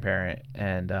surrogate grandparent,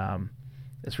 and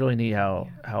it's really neat how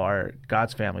our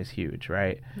God's family is huge,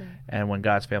 right? And when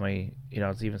God's family,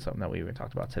 it's even something that we even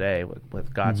talked about today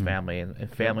with God's family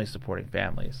and families supporting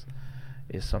families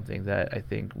is something that I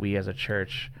think we as a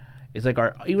church is like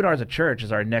as a church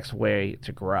is our next way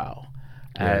to grow.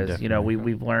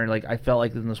 We've learned, like, I felt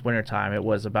like in this wintertime it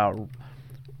was about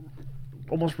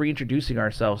almost reintroducing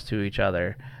ourselves to each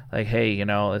other. Like, hey,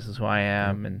 this is who I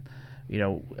am, and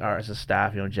as a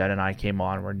staff, Jen and I came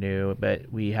on, we're new,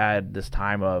 but we had this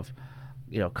time of,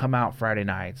 come out Friday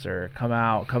nights, or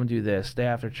come do this, stay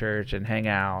after church and hang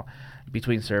out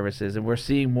between services. And we're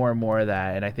seeing more and more of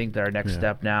that. And I think that our next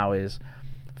step now is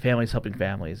families helping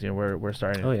families. We're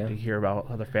starting to hear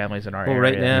about other families in our area. Well,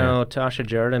 right now, Tasha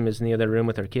Jardam is in the other room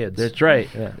with her kids. That's right.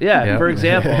 Yeah. For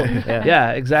example.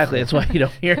 Yeah, exactly. That's why you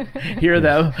don't hear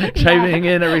them chiming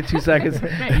in every 2 seconds.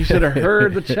 You should have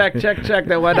heard the check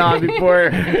that went on before.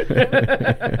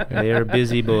 They are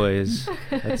busy boys.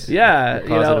 That's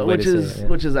which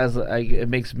is as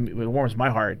it warms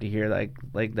my heart to hear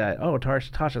like that. Oh,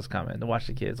 Tasha's coming to watch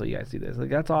the kids. So you guys see this.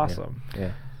 Like, that's awesome.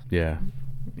 Yeah.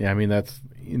 I mean, that's,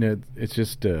 it's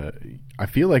just, I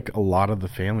feel like a lot of the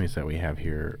families that we have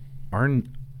here are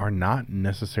not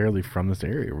necessarily from this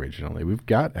area originally. We've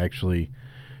got actually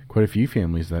quite a few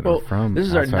families that are from this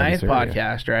is our outside 9th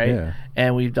podcast, right? Yeah.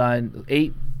 And we've done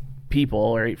 8 people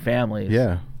or 8 families.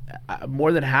 Yeah.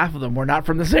 More than half of them were not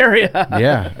from this area.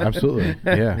 Yeah, absolutely.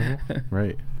 Yeah,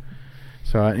 right.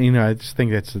 So, I just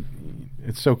think it's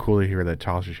so cool to hear that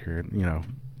Tasha's here,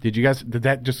 Did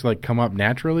that just come up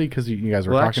naturally because you guys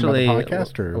were talking about the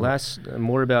podcast? Or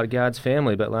more about God's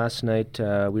family, but last night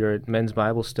we were at men's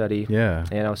Bible study. Yeah.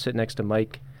 And I was sitting next to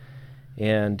Mike,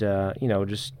 and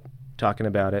just talking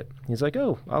about it. He's like,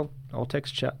 "Oh, I'll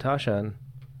text Tasha and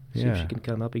see if she can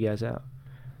come help you guys out."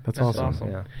 That's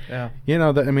awesome. Yeah.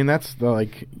 That's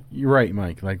you're right,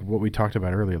 Mike. Like what we talked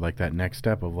about earlier, like that next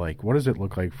step of what does it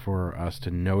look like for us to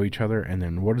know each other, and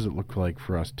then what does it look like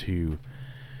for us to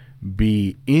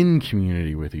be in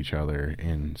community with each other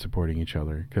and supporting each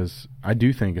other? Because I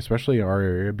do think, especially our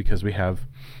area, because we have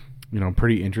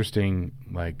pretty interesting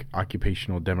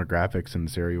occupational demographics in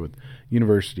this area with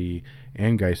university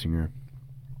and Geisinger,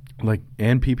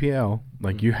 and PPL,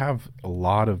 you have a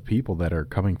lot of people that are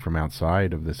coming from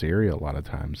outside of this area a lot of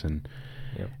times, and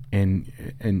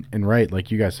right, like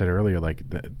you guys said earlier,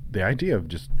 the idea of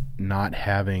just not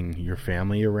having your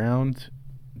family around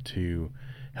to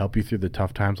help you through the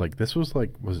tough times. This was the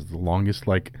longest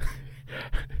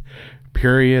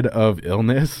period of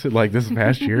illness this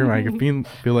past year. I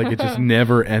feel like it's just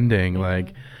never ending.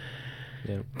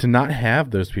 To not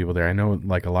have those people there. I know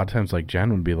a lot of times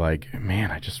Jen would be like,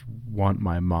 man, I just want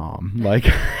my mom.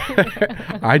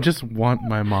 I just want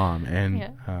my mom.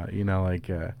 And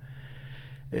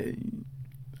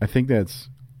I think that's,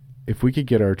 if we could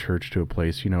get our church to a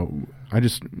place, I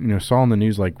just saw in the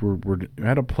news we're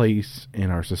at a place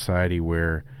in our society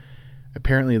where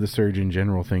apparently the Surgeon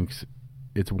General thinks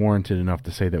it's warranted enough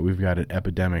to say that we've got an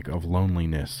epidemic of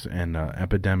loneliness and an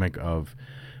epidemic of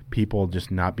people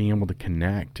just not being able to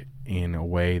connect in a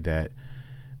way that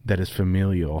is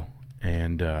familial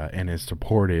and is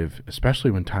supportive,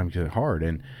 especially when times get hard.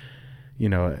 And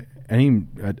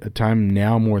a time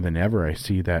now more than ever, I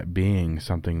see that being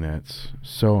something that's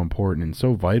so important and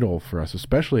so vital for us,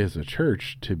 especially as a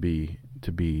church, to be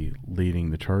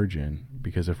leading the charge in.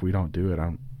 Because if we don't do it,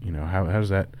 how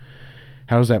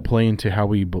does that play into how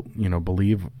we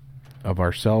believe of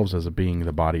ourselves as being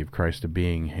the body of Christ, of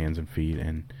being hands and feet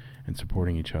and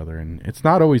supporting each other? And it's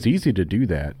not always easy to do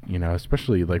that,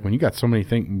 especially when you got so many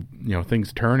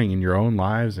things turning in your own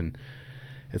lives, and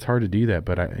it's hard to do that.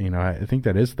 But I think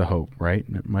that is the hope, right,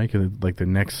 Mike? The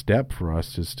next step for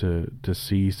us is to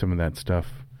see some of that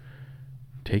stuff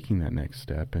taking that next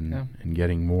step and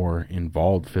getting more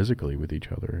involved physically with each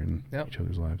other and each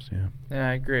other's lives. Yeah,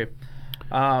 I agree.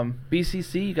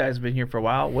 BCC, you guys have been here for a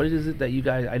while. What is it that you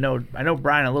guys, I know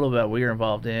Brian a little bit, what you're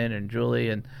involved in, and Julie,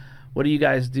 and what do you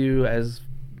guys do as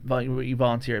you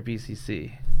volunteer at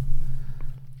BCC?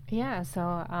 Yeah,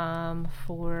 so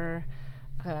for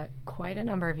quite a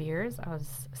number of years I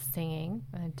was singing.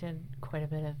 I did quite a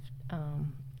bit of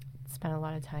spent a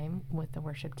lot of time with the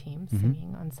worship team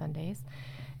singing on Sundays,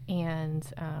 and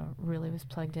really was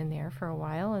plugged in there for a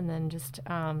while. And then just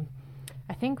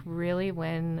I think really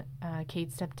when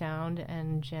Kate stepped down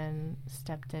and Jen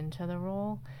stepped into the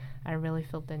role, I really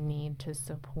felt the need to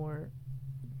support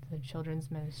the children's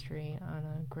ministry on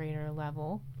a greater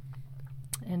level,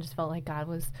 and just felt like God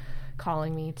was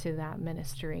calling me to that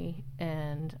ministry.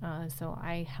 And so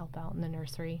I help out in the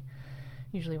nursery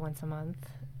usually once a month,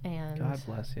 And God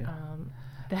bless you.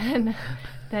 And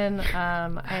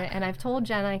I've told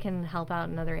Jen I can help out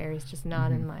in other areas, just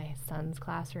not in my son's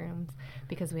classrooms,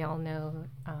 because we all know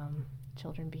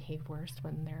children behave worse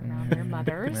when they're around their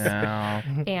mothers. No.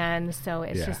 And so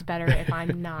it's just better if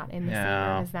I'm not in the same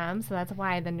room as them. So that's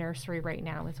why the nursery right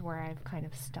now is where I've kind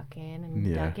of stuck in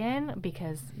and dug in,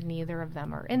 because neither of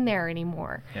them are in there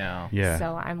anymore. Yeah.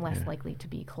 So I'm less likely to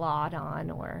be clawed on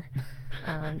or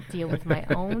deal with my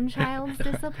own child's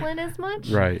discipline as much.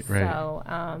 Right. So,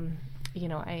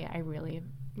 I really,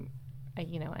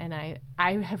 and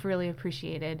I have really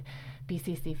appreciated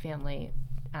BCC Family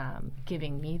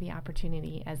giving me the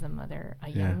opportunity as a mother, a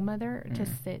young mother, to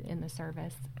sit in the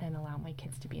service and allow my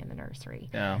kids to be in the nursery.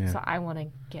 So I want to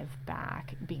give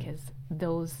back, because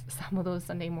some of those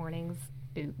Sunday mornings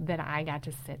that I got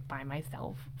to sit by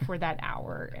myself for that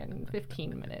hour and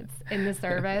 15 minutes in the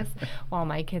service while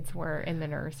my kids were in the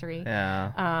nursery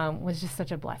was just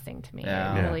such a blessing to me.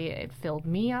 It filled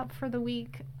me up for the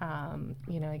week.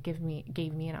 It gave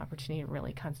me an opportunity to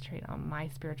really concentrate on my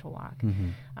spiritual walk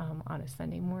on a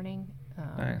Sunday morning.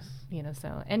 Nice.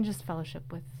 And just fellowship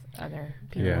with other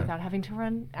people without having to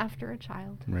run after a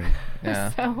child. Right.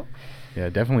 So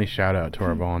definitely shout out to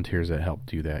our volunteers that helped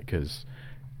do that, because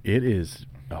it is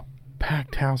a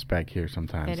packed house back here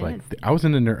sometimes. I was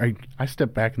in I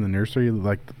stepped back in the nursery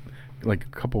like a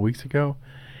couple weeks ago,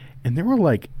 and there were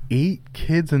like 8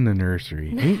 kids in the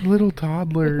nursery, 8 little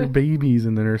toddler babies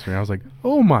in the nursery. I was like,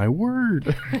 oh my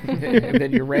word. And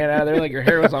then you ran out of there like your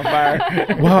hair was on fire.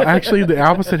 Well, actually the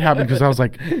opposite happened, because I was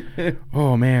like,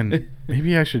 oh man,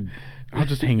 maybe I'll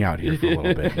just hang out here for a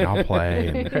little bit and I'll play.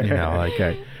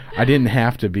 And, I didn't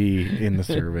have to be in the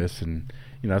service. And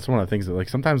that's one of the things that, like,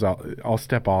 sometimes I'll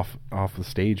step off the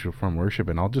stage from worship,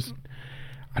 and I just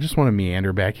want to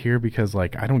meander back here, because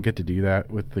like I don't get to do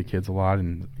that with the kids a lot.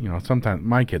 And sometimes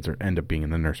my kids end up being in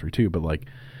the nursery too, but like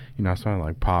so I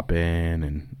like pop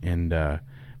in and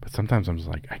but sometimes I'm just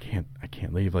like I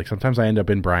can't leave. Like sometimes I end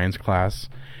up in Brian's class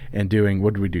and doing,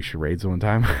 what did we do, charades one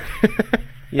time?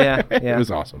 Yeah. It was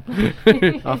awesome.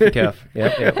 Off the cuff.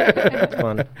 Yep. It's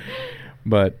fun.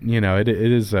 But it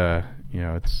is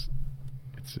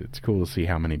it's cool to see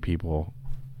how many people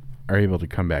are able to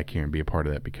come back here and be a part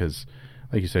of that, because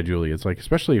like you said, Julie, it's like,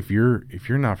 especially if you're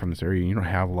not from this area, you don't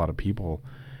have a lot of people,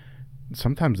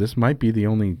 sometimes this might be the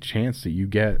only chance that you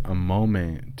get a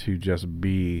moment to just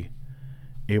be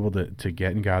able to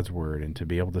get in God's word and to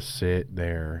be able to sit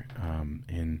there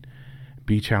and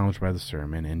be challenged by the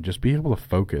sermon and just be able to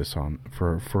focus on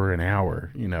for an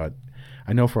hour.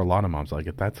 I know for a lot of moms, like,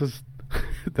 that's just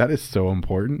that is so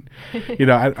important.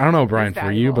 I don't know, Brian,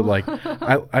 for you, but like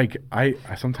I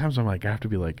sometimes I'm like, I have to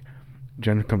be like,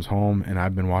 Jen comes home and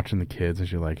I've been watching the kids and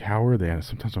she's like, how are they? And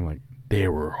sometimes I'm like, they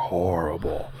were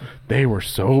horrible. They were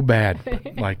so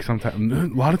bad. Like sometimes, a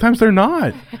lot of times they're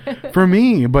not for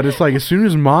me, but it's like, as soon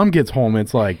as mom gets home,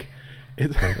 it's like,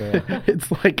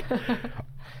 it's like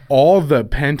all the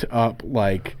pent up,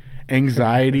 like,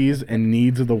 anxieties and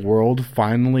needs of the world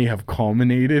finally have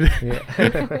culminated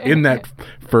in that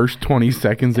first 20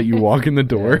 seconds that you walk in the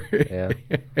door. Yeah.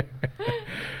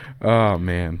 Oh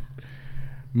man,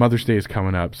 Mother's Day is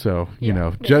coming up, so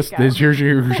just this your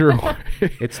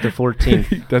it's the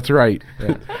 14th. That's right.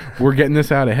 Yeah. We're getting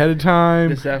this out ahead of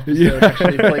time. This episode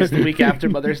actually plays the week after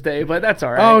Mother's Day, but that's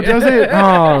all right. Oh, does it?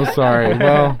 Oh, sorry.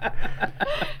 Well,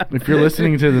 if you're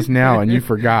listening to this now and you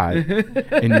forgot,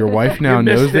 and your wife now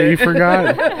knows that you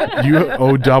forgot, you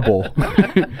owe double.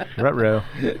 Ruh-roh.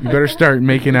 You better start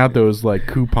making out those like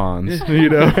coupons.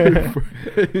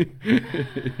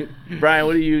 Brian,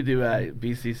 what do you do at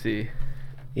BCC?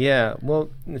 Yeah, well,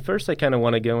 first I kind of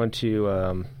want to go into,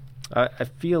 I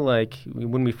feel like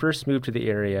when we first moved to the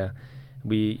area,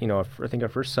 I think our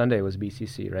first Sunday was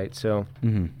BCC, right? So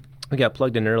we got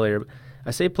plugged in earlier. I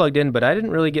say plugged in, but I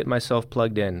didn't really get myself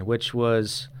plugged in, which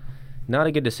was not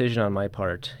a good decision on my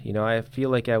part. I feel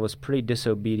like I was pretty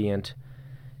disobedient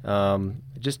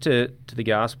just to the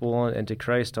gospel and to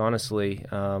Christ, honestly.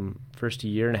 First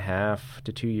 1.5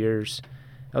 to 2 years,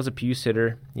 I was a pew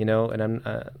sitter, and I'm,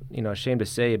 ashamed to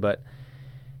say, but,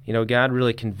 God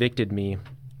really convicted me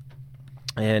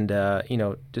and,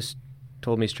 just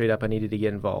told me straight up I needed to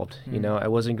get involved. I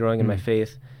wasn't growing in my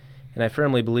faith, and I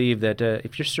firmly believe that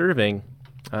if you're serving,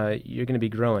 you're going to be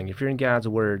growing. If you're in God's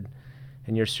Word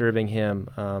and you're serving Him,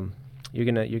 you're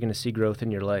gonna see growth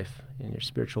in your life, in your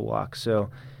spiritual walk. So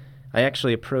I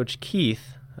actually approached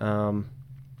Keith, who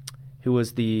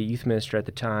was the youth minister at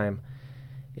the time,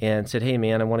 and said, "Hey,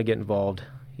 man, I want to get involved.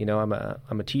 I'm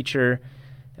a teacher.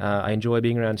 I enjoy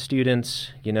being around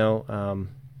students.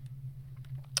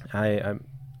 I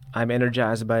I'm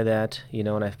energized by that,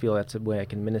 and I feel that's a way I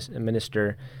can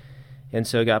minister. And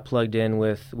so I got plugged in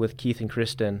with Keith and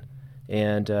Kristen,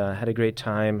 and had a great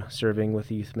time serving with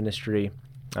the youth ministry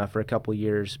for a couple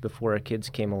years before our kids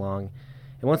came along.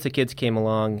 And once the kids came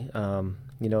along,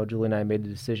 Julie and I made the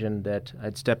decision that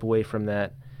I'd step away from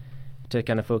that to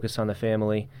kind of focus on the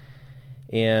family.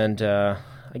 And I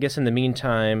guess in the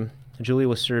meantime, Julie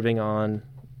was serving on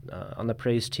the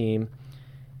praise team,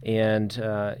 and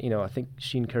I think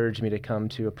she encouraged me to come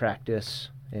to a practice.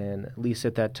 And Lisa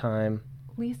at that time,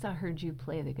 Lisa heard you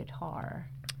play the guitar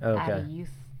okay, at a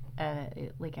youth, at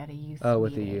a youth. Oh,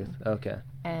 with the meeting. youth. Okay.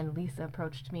 And Lisa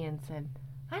approached me and said,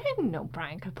 "I didn't know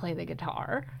Brian could play the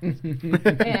guitar."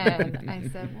 And I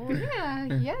said, "Well,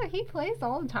 yeah, he plays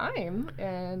all the time."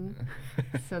 And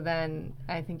so then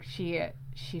I think she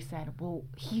said, "Well,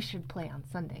 he should play on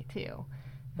Sunday too."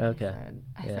 And Okay.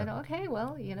 I said, "Okay,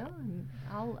 well,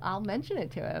 I'll mention it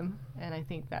to him." And I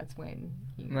think that's when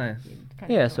Nice.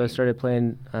 Yeah, so I started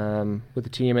playing with the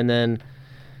team, and then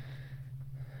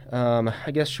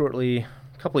I guess shortly,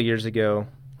 a couple of years ago,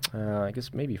 I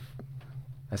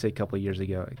say a couple of years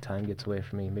ago, time gets away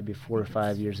from me, maybe 4 or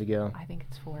 5 years ago. I think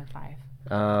it's 4 or 5.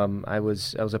 I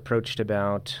was approached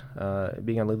about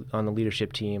being on the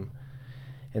leadership team,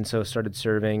 and so started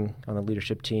serving on the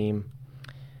leadership team,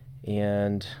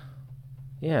 and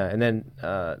then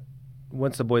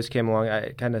once the boys came along,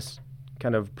 I kind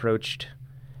of approached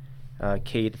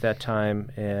Kate at that time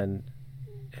and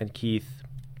Keith,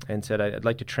 and said I'd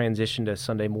like to transition to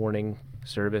Sunday morning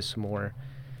service more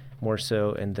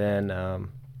so, and then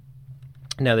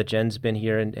now that Jen's been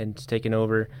here and taken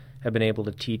over, I've been able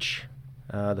to teach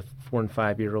the 4 and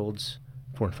 5 year olds.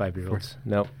 4 and 5 year olds.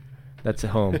 Nope. That's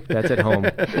at home. That's at home.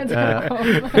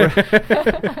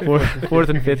 Fourth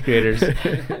and fifth graders.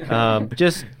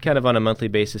 Just kind of on a monthly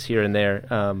basis here and there.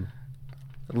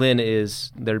 Lynn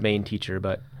is their main teacher,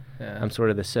 but I'm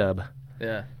sort of the sub.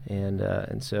 Yeah.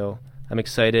 And so I'm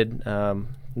excited.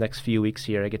 Next few weeks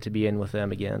here, I get to be in with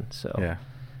them again. So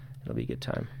it'll be a good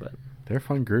time. But they're a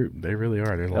fun group. They really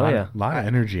are. There's a lot of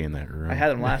energy in that room. I had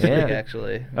them last week,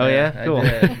 actually. Oh, yeah? Cool. I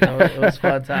did. It was a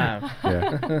fun time.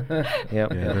 Yeah.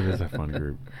 Yep. Yeah, that is a fun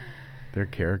group. They're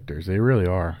characters. They really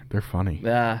are. They're funny.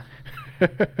 Yeah.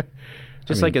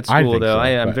 Just like at school, though. So,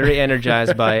 I'm very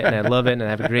energized by it, and I love it, and I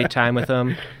have a great time with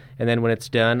them. And then when it's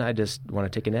done, I just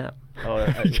want to take a nap. Oh,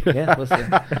 Yeah.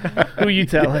 Listen, who you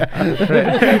telling?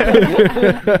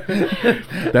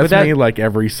 That's me like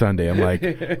every Sunday. I'm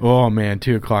like, oh, man,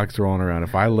 2 o'clock's rolling around.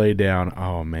 If I lay down,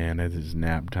 oh, man, it is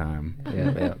nap time.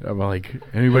 Yeah. I'm like,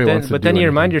 anybody wants to But do then you anything.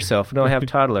 remind yourself, no, I have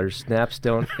toddlers. Naps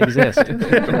don't exist.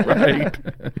 Right.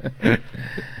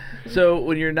 So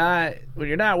when you're not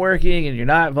working and you're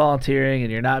not volunteering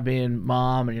and you're not being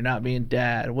mom and you're not being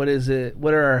dad, what is it?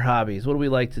 What are our hobbies? What do we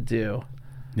like to do?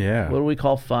 Yeah. What do we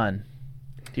call fun?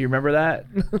 Do you remember that?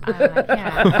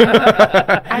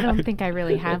 Yeah. I don't think I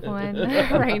really have one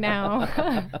right now.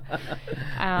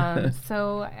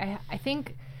 So I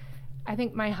think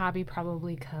my hobby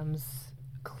probably comes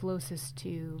closest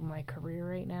to my career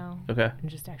right now. Okay. And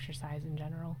just exercise in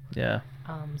general. Yeah.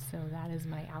 So that is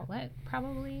my outlet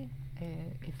probably.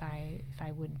 If I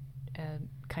would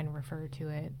kind of refer to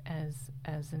it as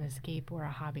an escape or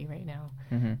a hobby right now,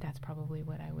 that's probably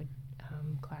what I would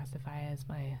classify as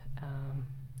my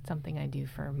something I do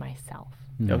for myself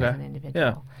as an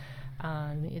individual.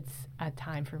 It's a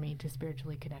time for me to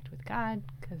spiritually connect with God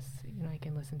because I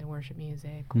can listen to worship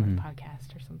music or a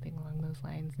podcast or something along those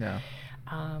lines. Yeah.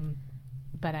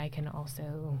 But I can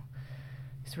also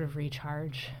sort of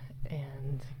recharge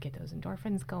and get those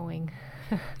endorphins going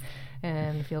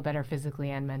and feel better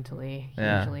physically and mentally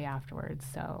usually afterwards.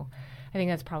 So I think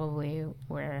that's probably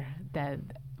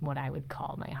what I would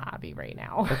call my hobby right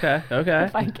now. Okay.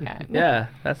 If I can. Yeah,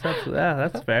 that's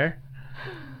fair.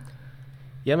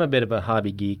 Yeah, I'm a bit of a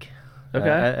hobby geek. Okay.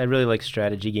 I really like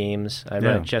strategy games. I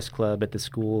run a chess club at the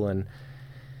school,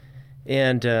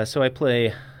 and so I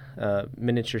play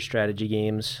miniature strategy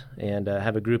games, and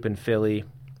have a group in Philly,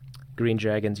 Green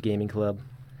Dragons Gaming Club,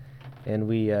 and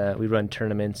we run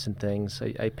tournaments and things.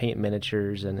 I paint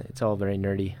miniatures, and it's all very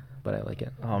nerdy, but I like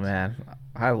it. Oh man,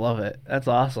 I love it. That's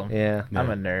awesome. Yeah.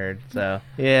 I'm a nerd, so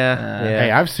Yeah.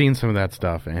 Hey, I've seen some of that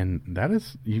stuff, and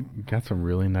you got some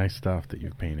really nice stuff that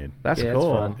you've painted. that's Yeah,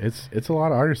 cool. it's fun. It's a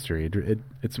lot of artistry.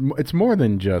 It's more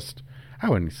than just, I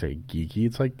wouldn't say geeky.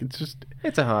 It's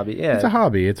a hobby. Yeah. it's a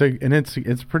hobby. It's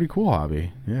a pretty cool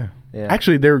hobby. Yeah. Yeah.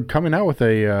 Actually, they're coming out with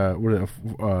a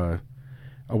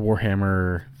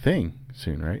Warhammer thing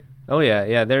soon, right? Oh yeah.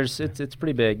 It's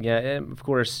pretty big. Yeah, and of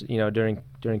course, during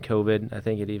COVID, I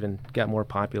think it even got more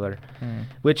popular,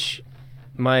 which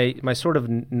my sort of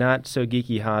not so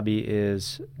geeky hobby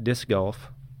is disc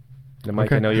golf. Now,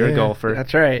 Mike, I know you're a golfer.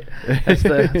 That's right. It's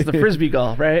the frisbee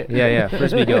golf, right? Yeah,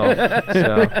 frisbee golf.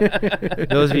 So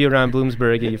those of you around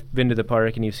Bloomsburg, you've been to the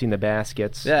park and you've seen the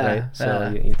baskets, right?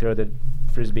 So you throw the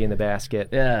frisbee in the basket.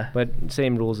 Yeah. But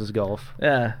same rules as golf.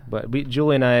 Yeah. But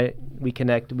Julie and I, we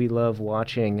connect. We love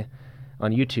watching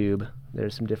on YouTube.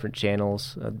 There's some different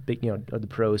channels, of the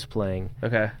pros playing.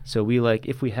 Okay. So we like,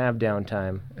 if we have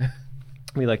downtime,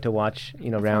 we like to watch,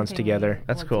 rounds together.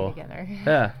 That's cool. Together.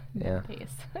 Yeah. Yeah.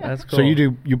 That's cool. So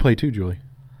you play too, Julie?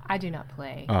 I do not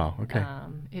play. Oh, okay.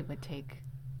 It would take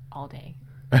all day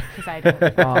because I don't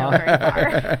travel very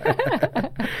far.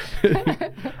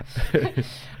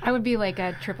 I would be like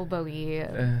a triple bogey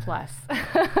plus. The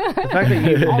fact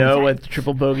that you know what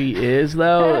triple bogey is,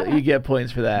 though, you get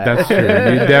points for that. That's true.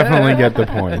 You definitely get the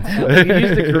points. You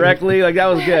used it correctly. Like, that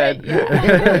was good.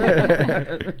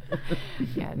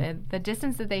 Yeah, the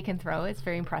distance that they can throw is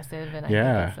very impressive, and I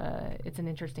think it's an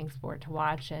interesting sport to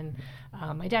watch. And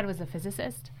my dad was a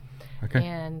physicist,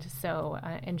 and so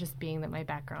and just being that my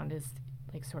background is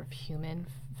like sort of human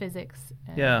physics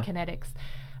and kinetics,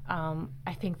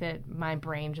 I think that my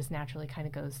brain just naturally kind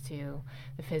of goes to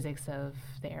the physics of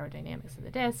the aerodynamics of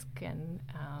the disc and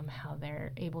how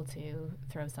they're able to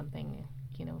throw something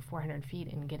 400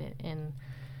 feet and get it in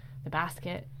the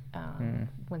basket.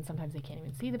 When sometimes they can't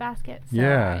even see the basket. So,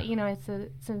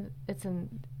 it's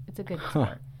a good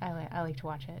sport. I like to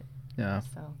watch it. Yeah.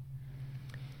 So.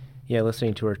 Yeah,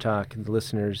 listening to her talk, the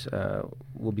listeners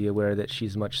will be aware that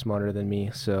she's much smarter than me.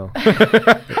 So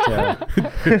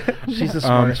she's the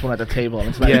smartest one at the table, and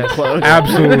it's not even close.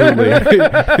 Absolutely.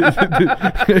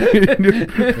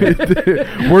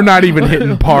 We're not even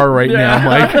hitting par right now,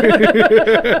 Mike.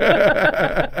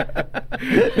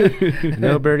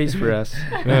 No birdies for us.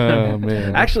 Oh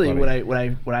man! Actually,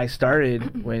 when I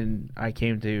started, when I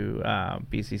came to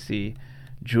BCC,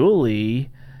 Julie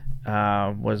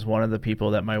was one of the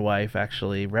people that my wife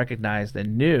actually recognized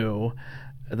and knew.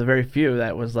 The very few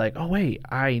that was like, oh wait,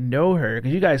 I know her,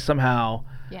 because you guys somehow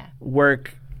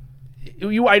work.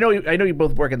 I know you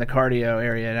both work in the cardio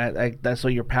area, and that's so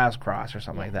your paths cross or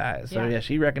something like that. So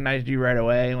she recognized you right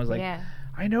away and was like,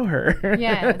 I know her.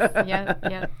 Yes,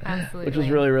 absolutely. Which was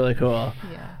really, really cool.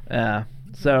 Yeah.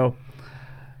 So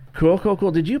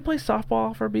cool. Did you play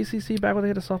softball for BCC back when they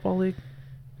had a softball league?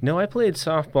 No, I played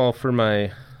softball for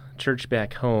my church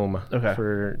back home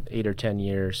for 8 or 10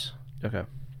 years. Okay.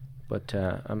 But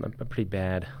I'm pretty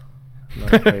bad. I'm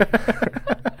not great.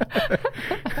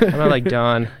 I'm not like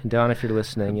Don. Don, if you're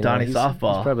listening, Donnie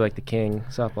softball. He's probably like the king,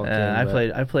 softball king.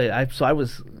 I played. So I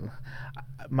was.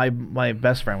 My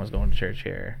best friend was going to church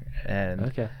here,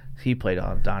 and he played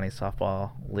on Donnie's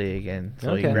softball league, and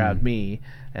so he grabbed me,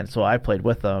 and so I played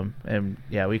with him, and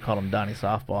we called him Donnie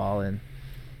softball, and.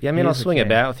 Yeah, I mean, I'll swing a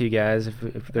bat with you guys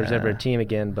if there's ever a team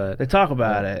again, but... They talk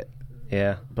about it.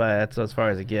 Yeah. But that's as far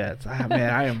as it gets. Man,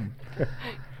 I am...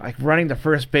 Like, running to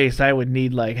first base, I would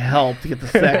need, help to get to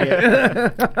second.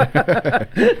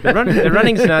 The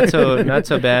running's not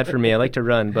so bad for me. I like to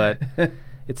run, but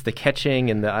it's the catching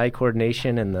and the eye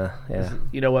coordination and the... Yeah.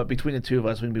 You know what? Between the two of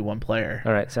us, we can be one player.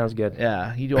 All right, sounds good.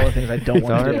 Yeah, you do all the things I don't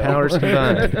want to do. Our powers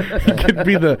combined. He could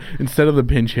be instead of the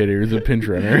pinch hitter, he's a pinch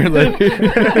runner.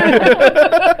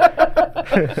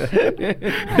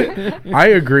 I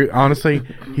agree. Honestly,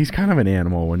 he's kind of an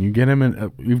animal. When you get him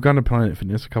in, we've gone to Planet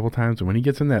Fitness a couple times, and when he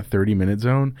gets in that 30-minute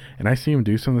zone, and I see him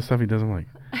do some of the stuff he does, I'm like,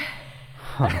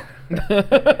 huh.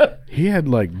 He had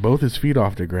both his feet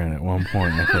off the ground at one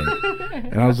point, I think,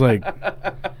 and I was like,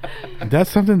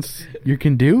 that's something you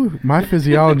can do? My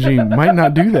physiology might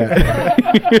not do that.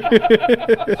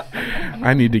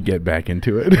 I need to get back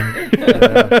into it.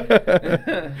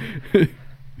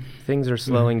 Things are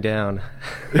slowing down.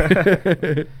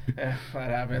 That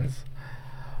happens.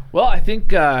 Well, I think.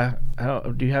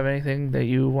 Do you have anything that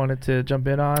you wanted to jump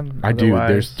in on? I do.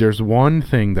 There's one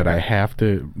thing that I have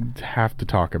to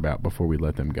talk about before we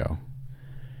let them go,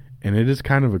 and it is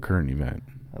kind of a current event.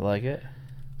 I like it.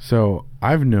 So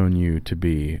I've known you to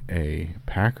be a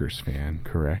Packers fan,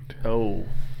 correct? Oh.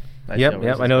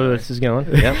 Yep. I know where this is going.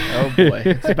 Yep. Oh boy,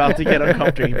 it's about to get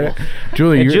uncomfortable.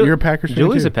 Julie, you're a Packers fan.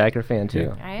 Julie's too? a Packer fan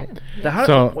too. I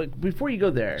am. Before you go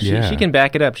there, she can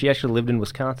back it up. She actually lived in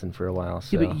Wisconsin for a while.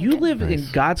 So. Yeah, but you live in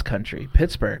God's country,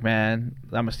 Pittsburgh, man.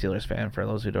 I'm a Steelers fan. For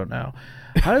those who don't know,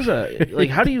 how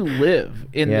do you live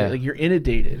in you're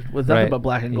inundated with nothing but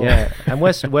black and gold? Yeah, I'm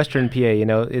Western PA.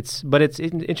 It's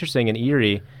interesting in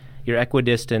Erie. You're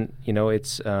equidistant.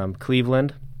 It's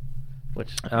Cleveland.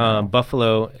 Which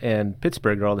Buffalo and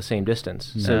Pittsburgh are all the same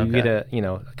distance, so you get a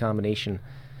combination.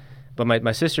 But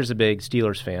my sister's a big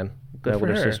Steelers fan. Good my for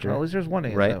older her. sister. Well, at least there's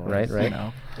one. Right. You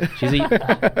know. She's a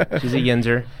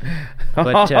Yinzer. But,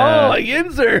 a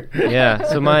Yinzer. Yeah.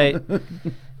 So my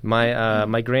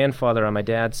grandfather on my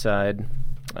dad's side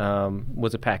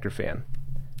was a Packer fan.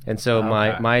 And so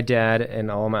my dad and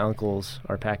all my uncles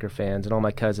are Packer fans, and all my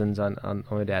cousins on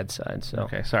my dad's side. So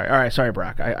okay, sorry. All right, sorry,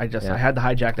 Brock. I had to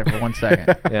hijack there for 1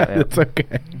 second. yeah. It's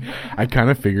okay. I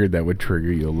kind of figured that would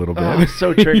trigger you a little bit. Oh, I'm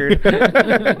so triggered.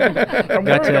 I'm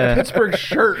wearing a Pittsburgh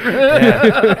shirt.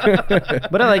 Yeah.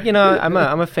 But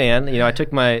I'm a fan. I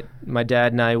took my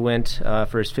dad and I went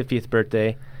for his 50th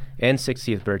birthday and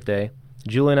 60th birthday.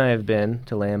 Julie and I have been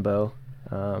to Lambeau.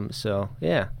 So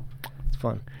yeah, it's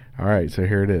fun. All right, so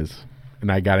here it is.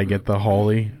 And I got to get the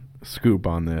Hulley scoop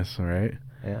on this, all right?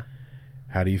 Yeah.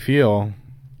 How do you feel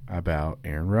about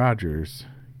Aaron Rodgers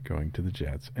going to the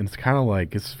Jets? And it's kind of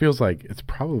like, it feels like it's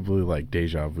probably like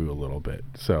deja vu a little bit.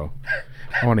 So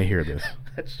I want to hear this.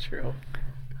 That's true.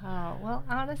 Oh, well,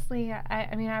 honestly,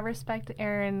 I mean, I respect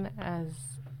Aaron as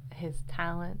his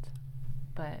talent,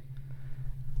 but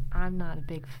I'm not a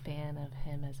big fan of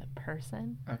him as a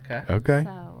person. Okay.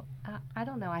 So I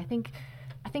don't know. I think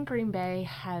Green Bay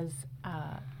has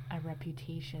a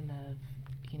reputation of,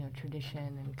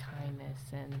 tradition and kindness,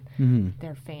 and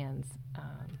their fans.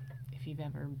 If you've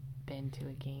ever been to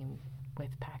a game with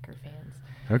Packer fans,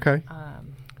 Okay.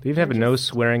 They even have a no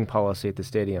swearing policy at the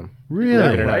stadium.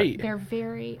 Really? Right. they're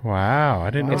very. Wow, I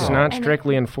didn't know It's that. not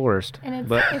strictly enforced, And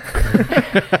but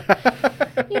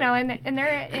and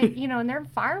they're in their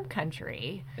farm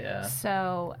country. Yeah.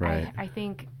 So Right. I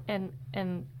think and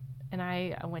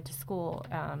I went to school.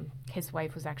 His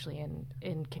wife was actually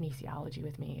in kinesiology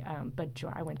with me, but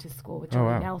I went to school with Joey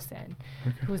wow. Nelson,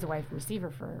 who was a wide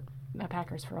receiver for the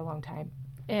Packers for a long time,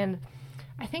 and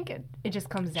I think it just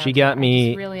comes down. she to got I me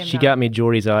just really am she not- got me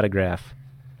Jordy's autograph.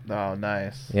 Oh,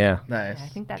 nice. Yeah. Nice. I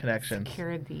think that connection.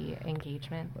 secured the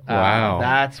engagement. Wow.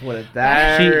 That's what it.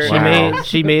 That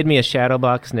She made me a shadow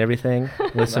box and everything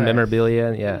with some Nice.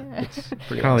 memorabilia. Yeah. It's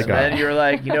pretty Kinda like awesome. a- And you were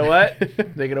like, you know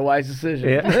what? Making a wise decision.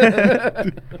 Yeah.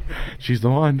 She's the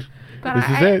one. But This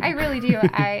is it. I really do.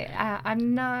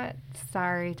 I'm not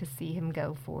sorry to see him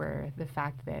go for the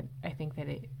fact that I think that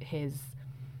his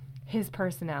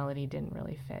personality didn't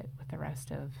really fit with the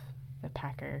rest of the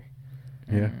Packer.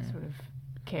 Yeah. Sort of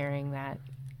carrying that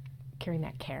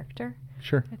character.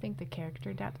 Sure. I think the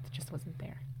character depth just wasn't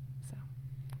there.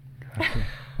 So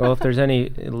Well, if there's any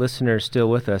listeners still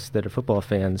with us that are football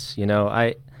fans,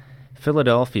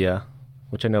 Philadelphia,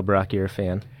 which I know, Brock, you're a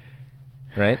fan,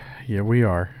 right? Yeah, we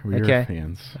are. We Okay. are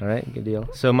fans. All right, good deal.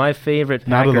 So my favorite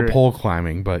Not Packer, of the pole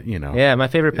climbing, but, Yeah, my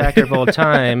favorite Packer of all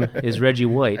time is Reggie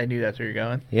White. I knew that's where you're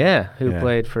going. Yeah, who Yeah.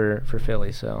 played for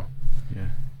Philly. So, Yeah.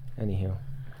 anywho,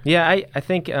 yeah, I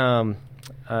think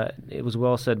it was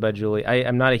well said by Julie.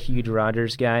 I'm not a huge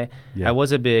Rodgers guy. Yeah. I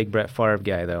was a big Brett Favre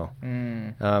guy, though.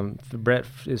 Mm. Brett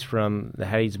is from the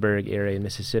Hattiesburg area in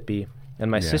Mississippi, and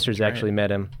my Yeah. sisters Right. actually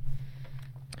met him.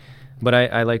 But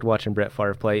I liked watching Brett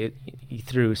Favre play. He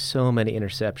threw so many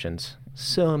interceptions,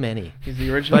 so many. He's the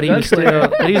original. But he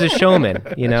was a showman,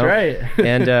 That's right.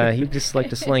 and he just liked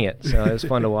to sling it. So it was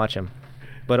fun to watch him.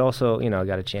 But also,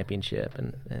 got a championship,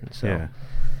 and so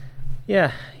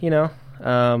Yeah.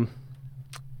 and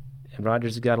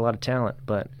Rodgers has got a lot of talent,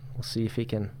 but we'll see if he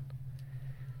can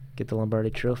get the Lombardi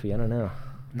Trophy. I don't know.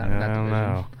 Not in that I don't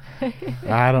division.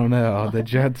 know. I don't know. The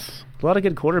Jets, A lot of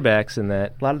good quarterbacks in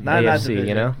that Not in that AFC,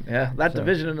 division. Yeah, that So-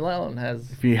 division alone has.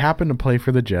 if you happen to play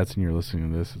for the Jets and you're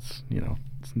listening to this, it's,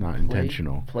 it's not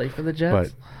intentional. Play for the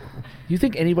Jets. You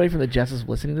think anybody from the Jets is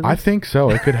listening to this? I think so.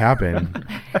 It could happen.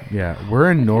 Yeah. We're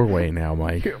in Norway now,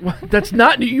 Mike. That's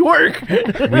not New York.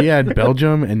 We had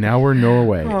Belgium, and now we're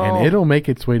Norway. Oh. And it'll make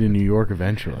its way to New York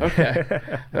eventually.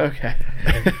 Okay.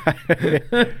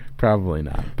 Probably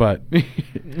not. But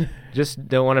Just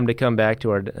don't want him to come back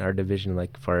to our division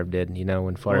like Favre did.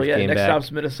 When Favre Well, yeah. came Next back.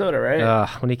 stop's Minnesota, right?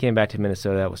 When he came back to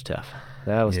Minnesota, that was tough.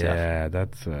 That was tough. yeah,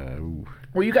 that's ooh.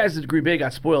 Well, you guys at Green Bay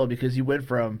got spoiled because you went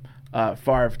from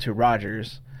Favre to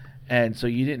Rodgers, and so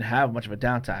you didn't have much of a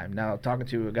downtime. Now, talking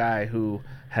to a guy who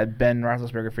had been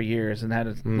Roethlisberger for years and had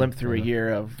to limp through a year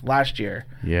of last year,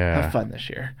 Yeah. have fun this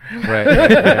year. Right.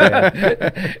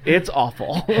 Yeah. It's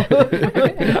awful.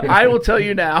 I will tell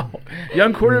you now,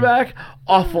 young quarterback,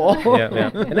 awful.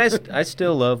 Yeah. And I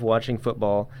still love watching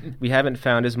football. We haven't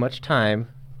found as much time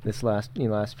this last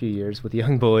few years with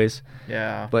young boys,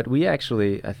 Yeah. but we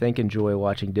actually, I think, enjoy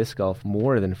watching disc golf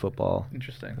more than football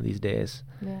Interesting. these days.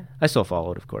 yeah. I still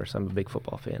follow it, of course. I'm a big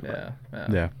football fan. Yeah.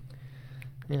 Yeah.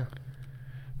 Yeah.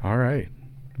 All right.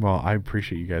 Well, I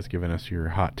appreciate you guys giving us your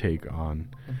hot take on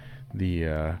the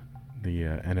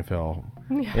NFL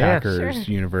Packers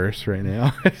universe right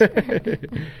now.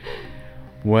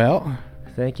 Well,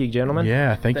 thank you, gentlemen.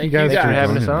 Yeah, thank you guys for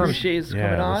having us on. Appreciate you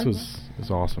coming on. This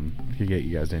was awesome. To get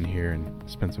you guys in here and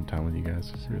spend some time with you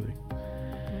guys. Really.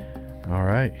 All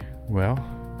right. Well,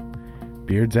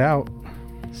 Beard's out.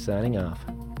 Signing off.